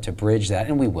can start to bridge that,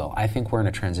 and we will, I think we're in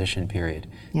a transition period,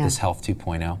 this Health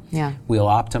 2.0. We'll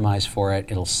optimize for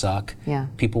it, it'll suck.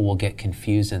 People will get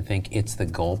confused and think it's the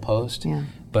goalpost.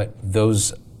 But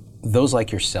those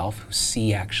like yourself who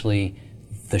see actually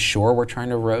the shore we're trying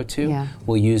to row to,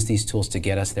 we'll use these tools to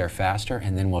get us there faster,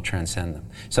 and then we'll transcend them.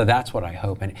 So that's what I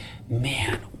hope. And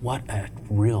man, what a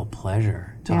real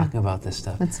pleasure talking about this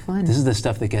stuff. It's fun. This is the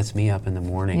stuff that gets me up in the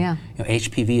morning. Yeah. You know,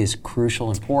 HPV is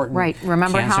crucial, important. Right.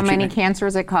 Remember Cancer how many treatment,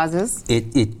 cancers it causes?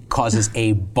 It causes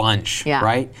a bunch,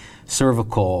 right?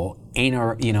 Cervical,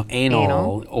 anal,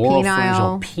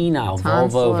 oropharyngeal, penile,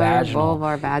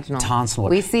 vulvovaginal, tonsillar.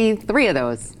 We see 3 of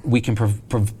those. We can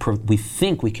we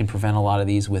think we can prevent a lot of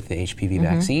these with the HPV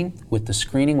vaccine, with the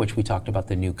screening, which we talked about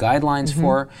the new guidelines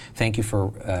for. Thank you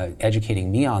for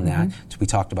educating me on that. So we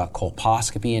talked about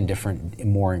colposcopy and different,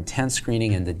 more intense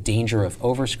screening and the danger of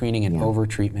over-screening and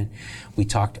over-treatment. We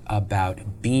talked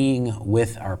about being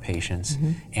with our patients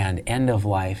and end of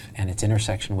life and its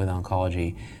intersection with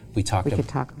oncology. We could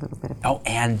talk a little bit about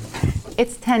and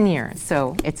it's 10 years,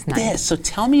 so it's nice. So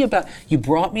tell me about, you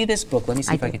brought me this book. Let me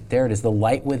see if I can, there it is, The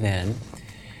Light Within.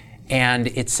 And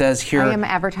it says here. I am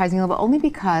advertising a little bit only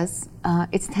because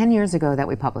it's 10 years ago that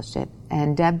we published it.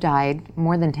 And Deb died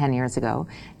more than 10 years ago.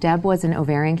 Deb was an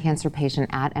ovarian cancer patient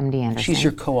at MD Anderson. She's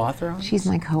your co-author on She's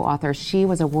my co-author. She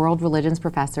was a world religions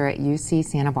professor at UC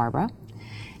Santa Barbara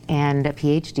and a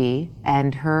PhD,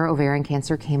 and her ovarian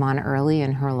cancer came on early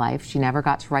in her life. She never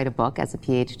got to write a book as a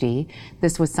PhD.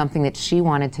 This was something that she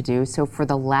wanted to do. So for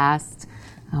the last,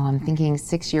 I'm thinking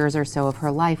 6 years or so of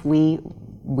her life, we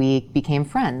became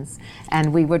friends,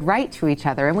 and we would write to each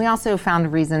other. And we also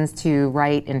found reasons to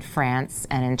write in France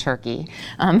and in Turkey,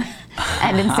 and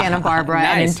in Santa Barbara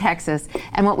and in Texas.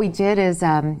 And what we did is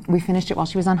we finished it while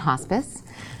she was on hospice.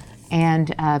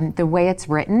 And the way it's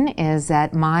written is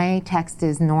that my text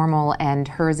is normal and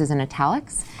hers is in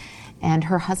italics. And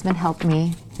her husband helped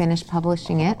me finish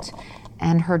publishing it.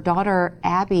 And her daughter,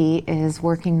 Abby, is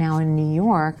working now in New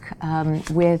York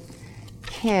with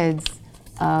kids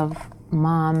of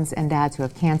moms and dads who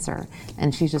have cancer.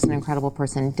 And she's just an incredible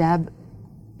person. Deb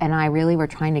and I really were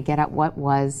trying to get at what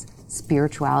was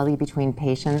spirituality between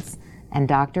patients and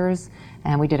doctors.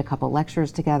 And we did a couple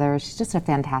lectures together. She's just a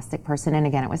fantastic person. And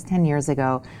again, it was 10 years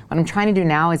ago. What I'm trying to do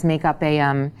now is make up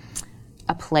a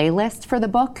playlist for the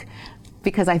book,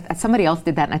 because somebody else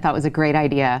did that and I thought it was a great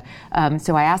idea.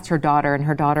 So I asked her daughter, and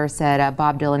her daughter said,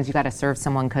 Bob Dylan's You Gotta Serve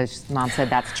Someone, because Mom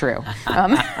said that's true.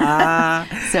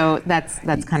 So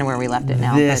that's kind of where we left it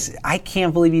now. I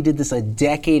can't believe you did this a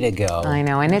decade ago. I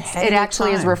know, and it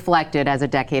actually is reflected as a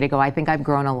decade ago. I think I've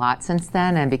grown a lot since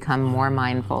then and become more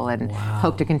mindful, and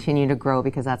hope to continue to grow,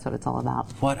 because that's what it's all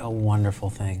about. What a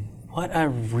wonderful thing. What a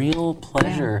real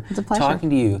pleasure, it's a pleasure talking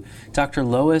to you. Dr.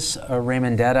 Lois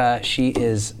Ramondetta, she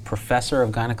is professor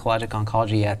of gynecologic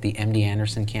oncology at the MD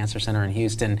Anderson Cancer Center in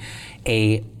Houston,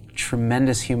 a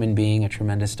tremendous human being, a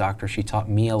tremendous doctor. She taught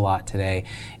me a lot today,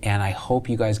 and I hope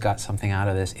you guys got something out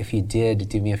of this. If you did,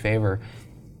 do me a favor.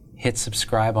 Hit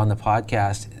subscribe on the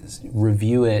podcast,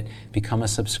 review it, become a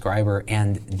subscriber,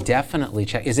 and definitely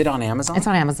check. Is it on Amazon? It's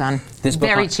on Amazon. This book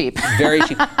very cheap. Very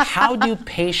cheap. How do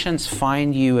patients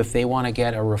find you if they want to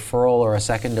get a referral or a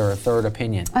second or a third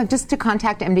opinion? Just to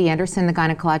contact MD Anderson, the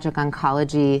gynecologic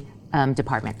oncology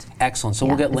department. Excellent. So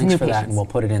we'll get links for that, and we'll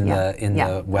put it in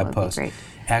the web post. Great.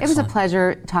 Excellent. It was a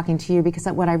pleasure talking to you, because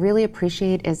what I really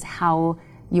appreciate is how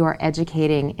you are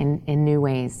educating in new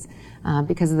ways.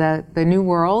 Because the new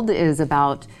world is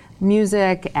about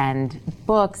music and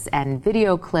books and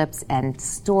video clips and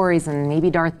stories and maybe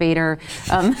Darth Vader,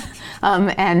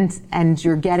 and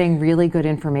you're getting really good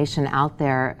information out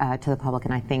there to the public,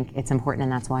 and I think it's important,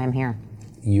 and that's why I'm here.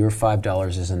 Your $5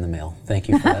 is in the mail. Thank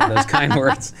you for those kind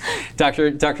words.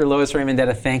 Dr. Lois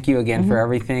Ramondetta, thank you again for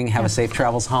everything. Have a safe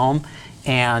travels home.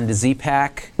 And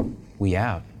Z-Pack, we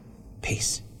out.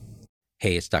 Peace.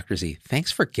 Hey, it's Dr. Z.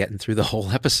 Thanks for getting through the whole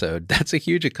episode. That's a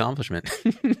huge accomplishment.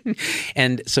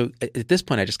 And so at this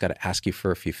point, I just got to ask you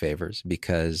for a few favors,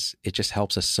 because it just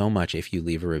helps us so much if you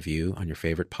leave a review on your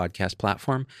favorite podcast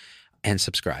platform and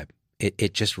subscribe.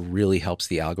 It just really helps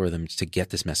the algorithms to get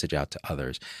this message out to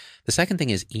others. The second thing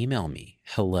is email me,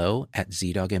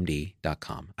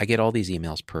 hello@zdogmd.com. I get all these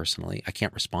emails personally. I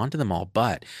can't respond to them all,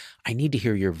 but I need to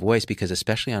hear your voice, because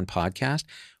especially on podcast,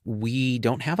 we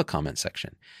don't have a comment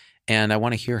section. And I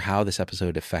want to hear how this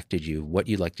episode affected you, what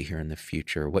you'd like to hear in the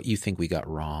future, what you think we got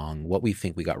wrong, what we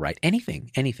think we got right,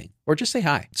 anything, or just say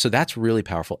hi. So that's really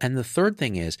powerful. And the third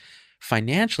thing is,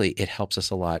 financially, it helps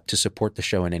us a lot to support the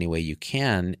show in any way you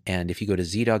can. And if you go to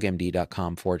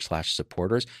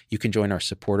zdogmd.com/supporters, you can join our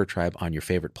supporter tribe on your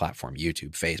favorite platform,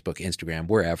 YouTube, Facebook, Instagram,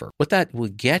 wherever. What that will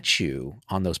get you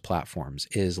on those platforms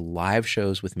is live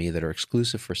shows with me that are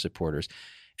exclusive for supporters.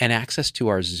 and access to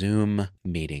our Zoom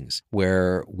meetings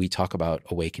where we talk about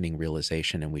awakening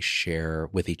realization and we share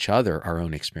with each other our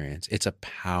own experience. It's a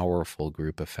powerful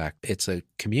group effect. It's a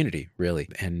community, really.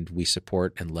 And we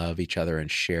support and love each other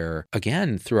and share,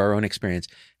 again, through our own experience,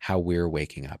 how we're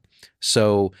waking up.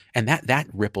 So, and that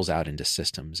ripples out into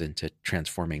systems, into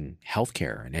transforming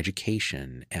healthcare and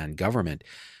education and government.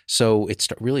 So it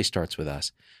really starts with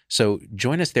us. So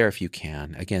join us there if you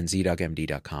can. Again,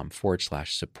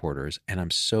 zdogmd.com/supporters. And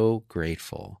I'm so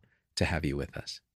grateful to have you with us.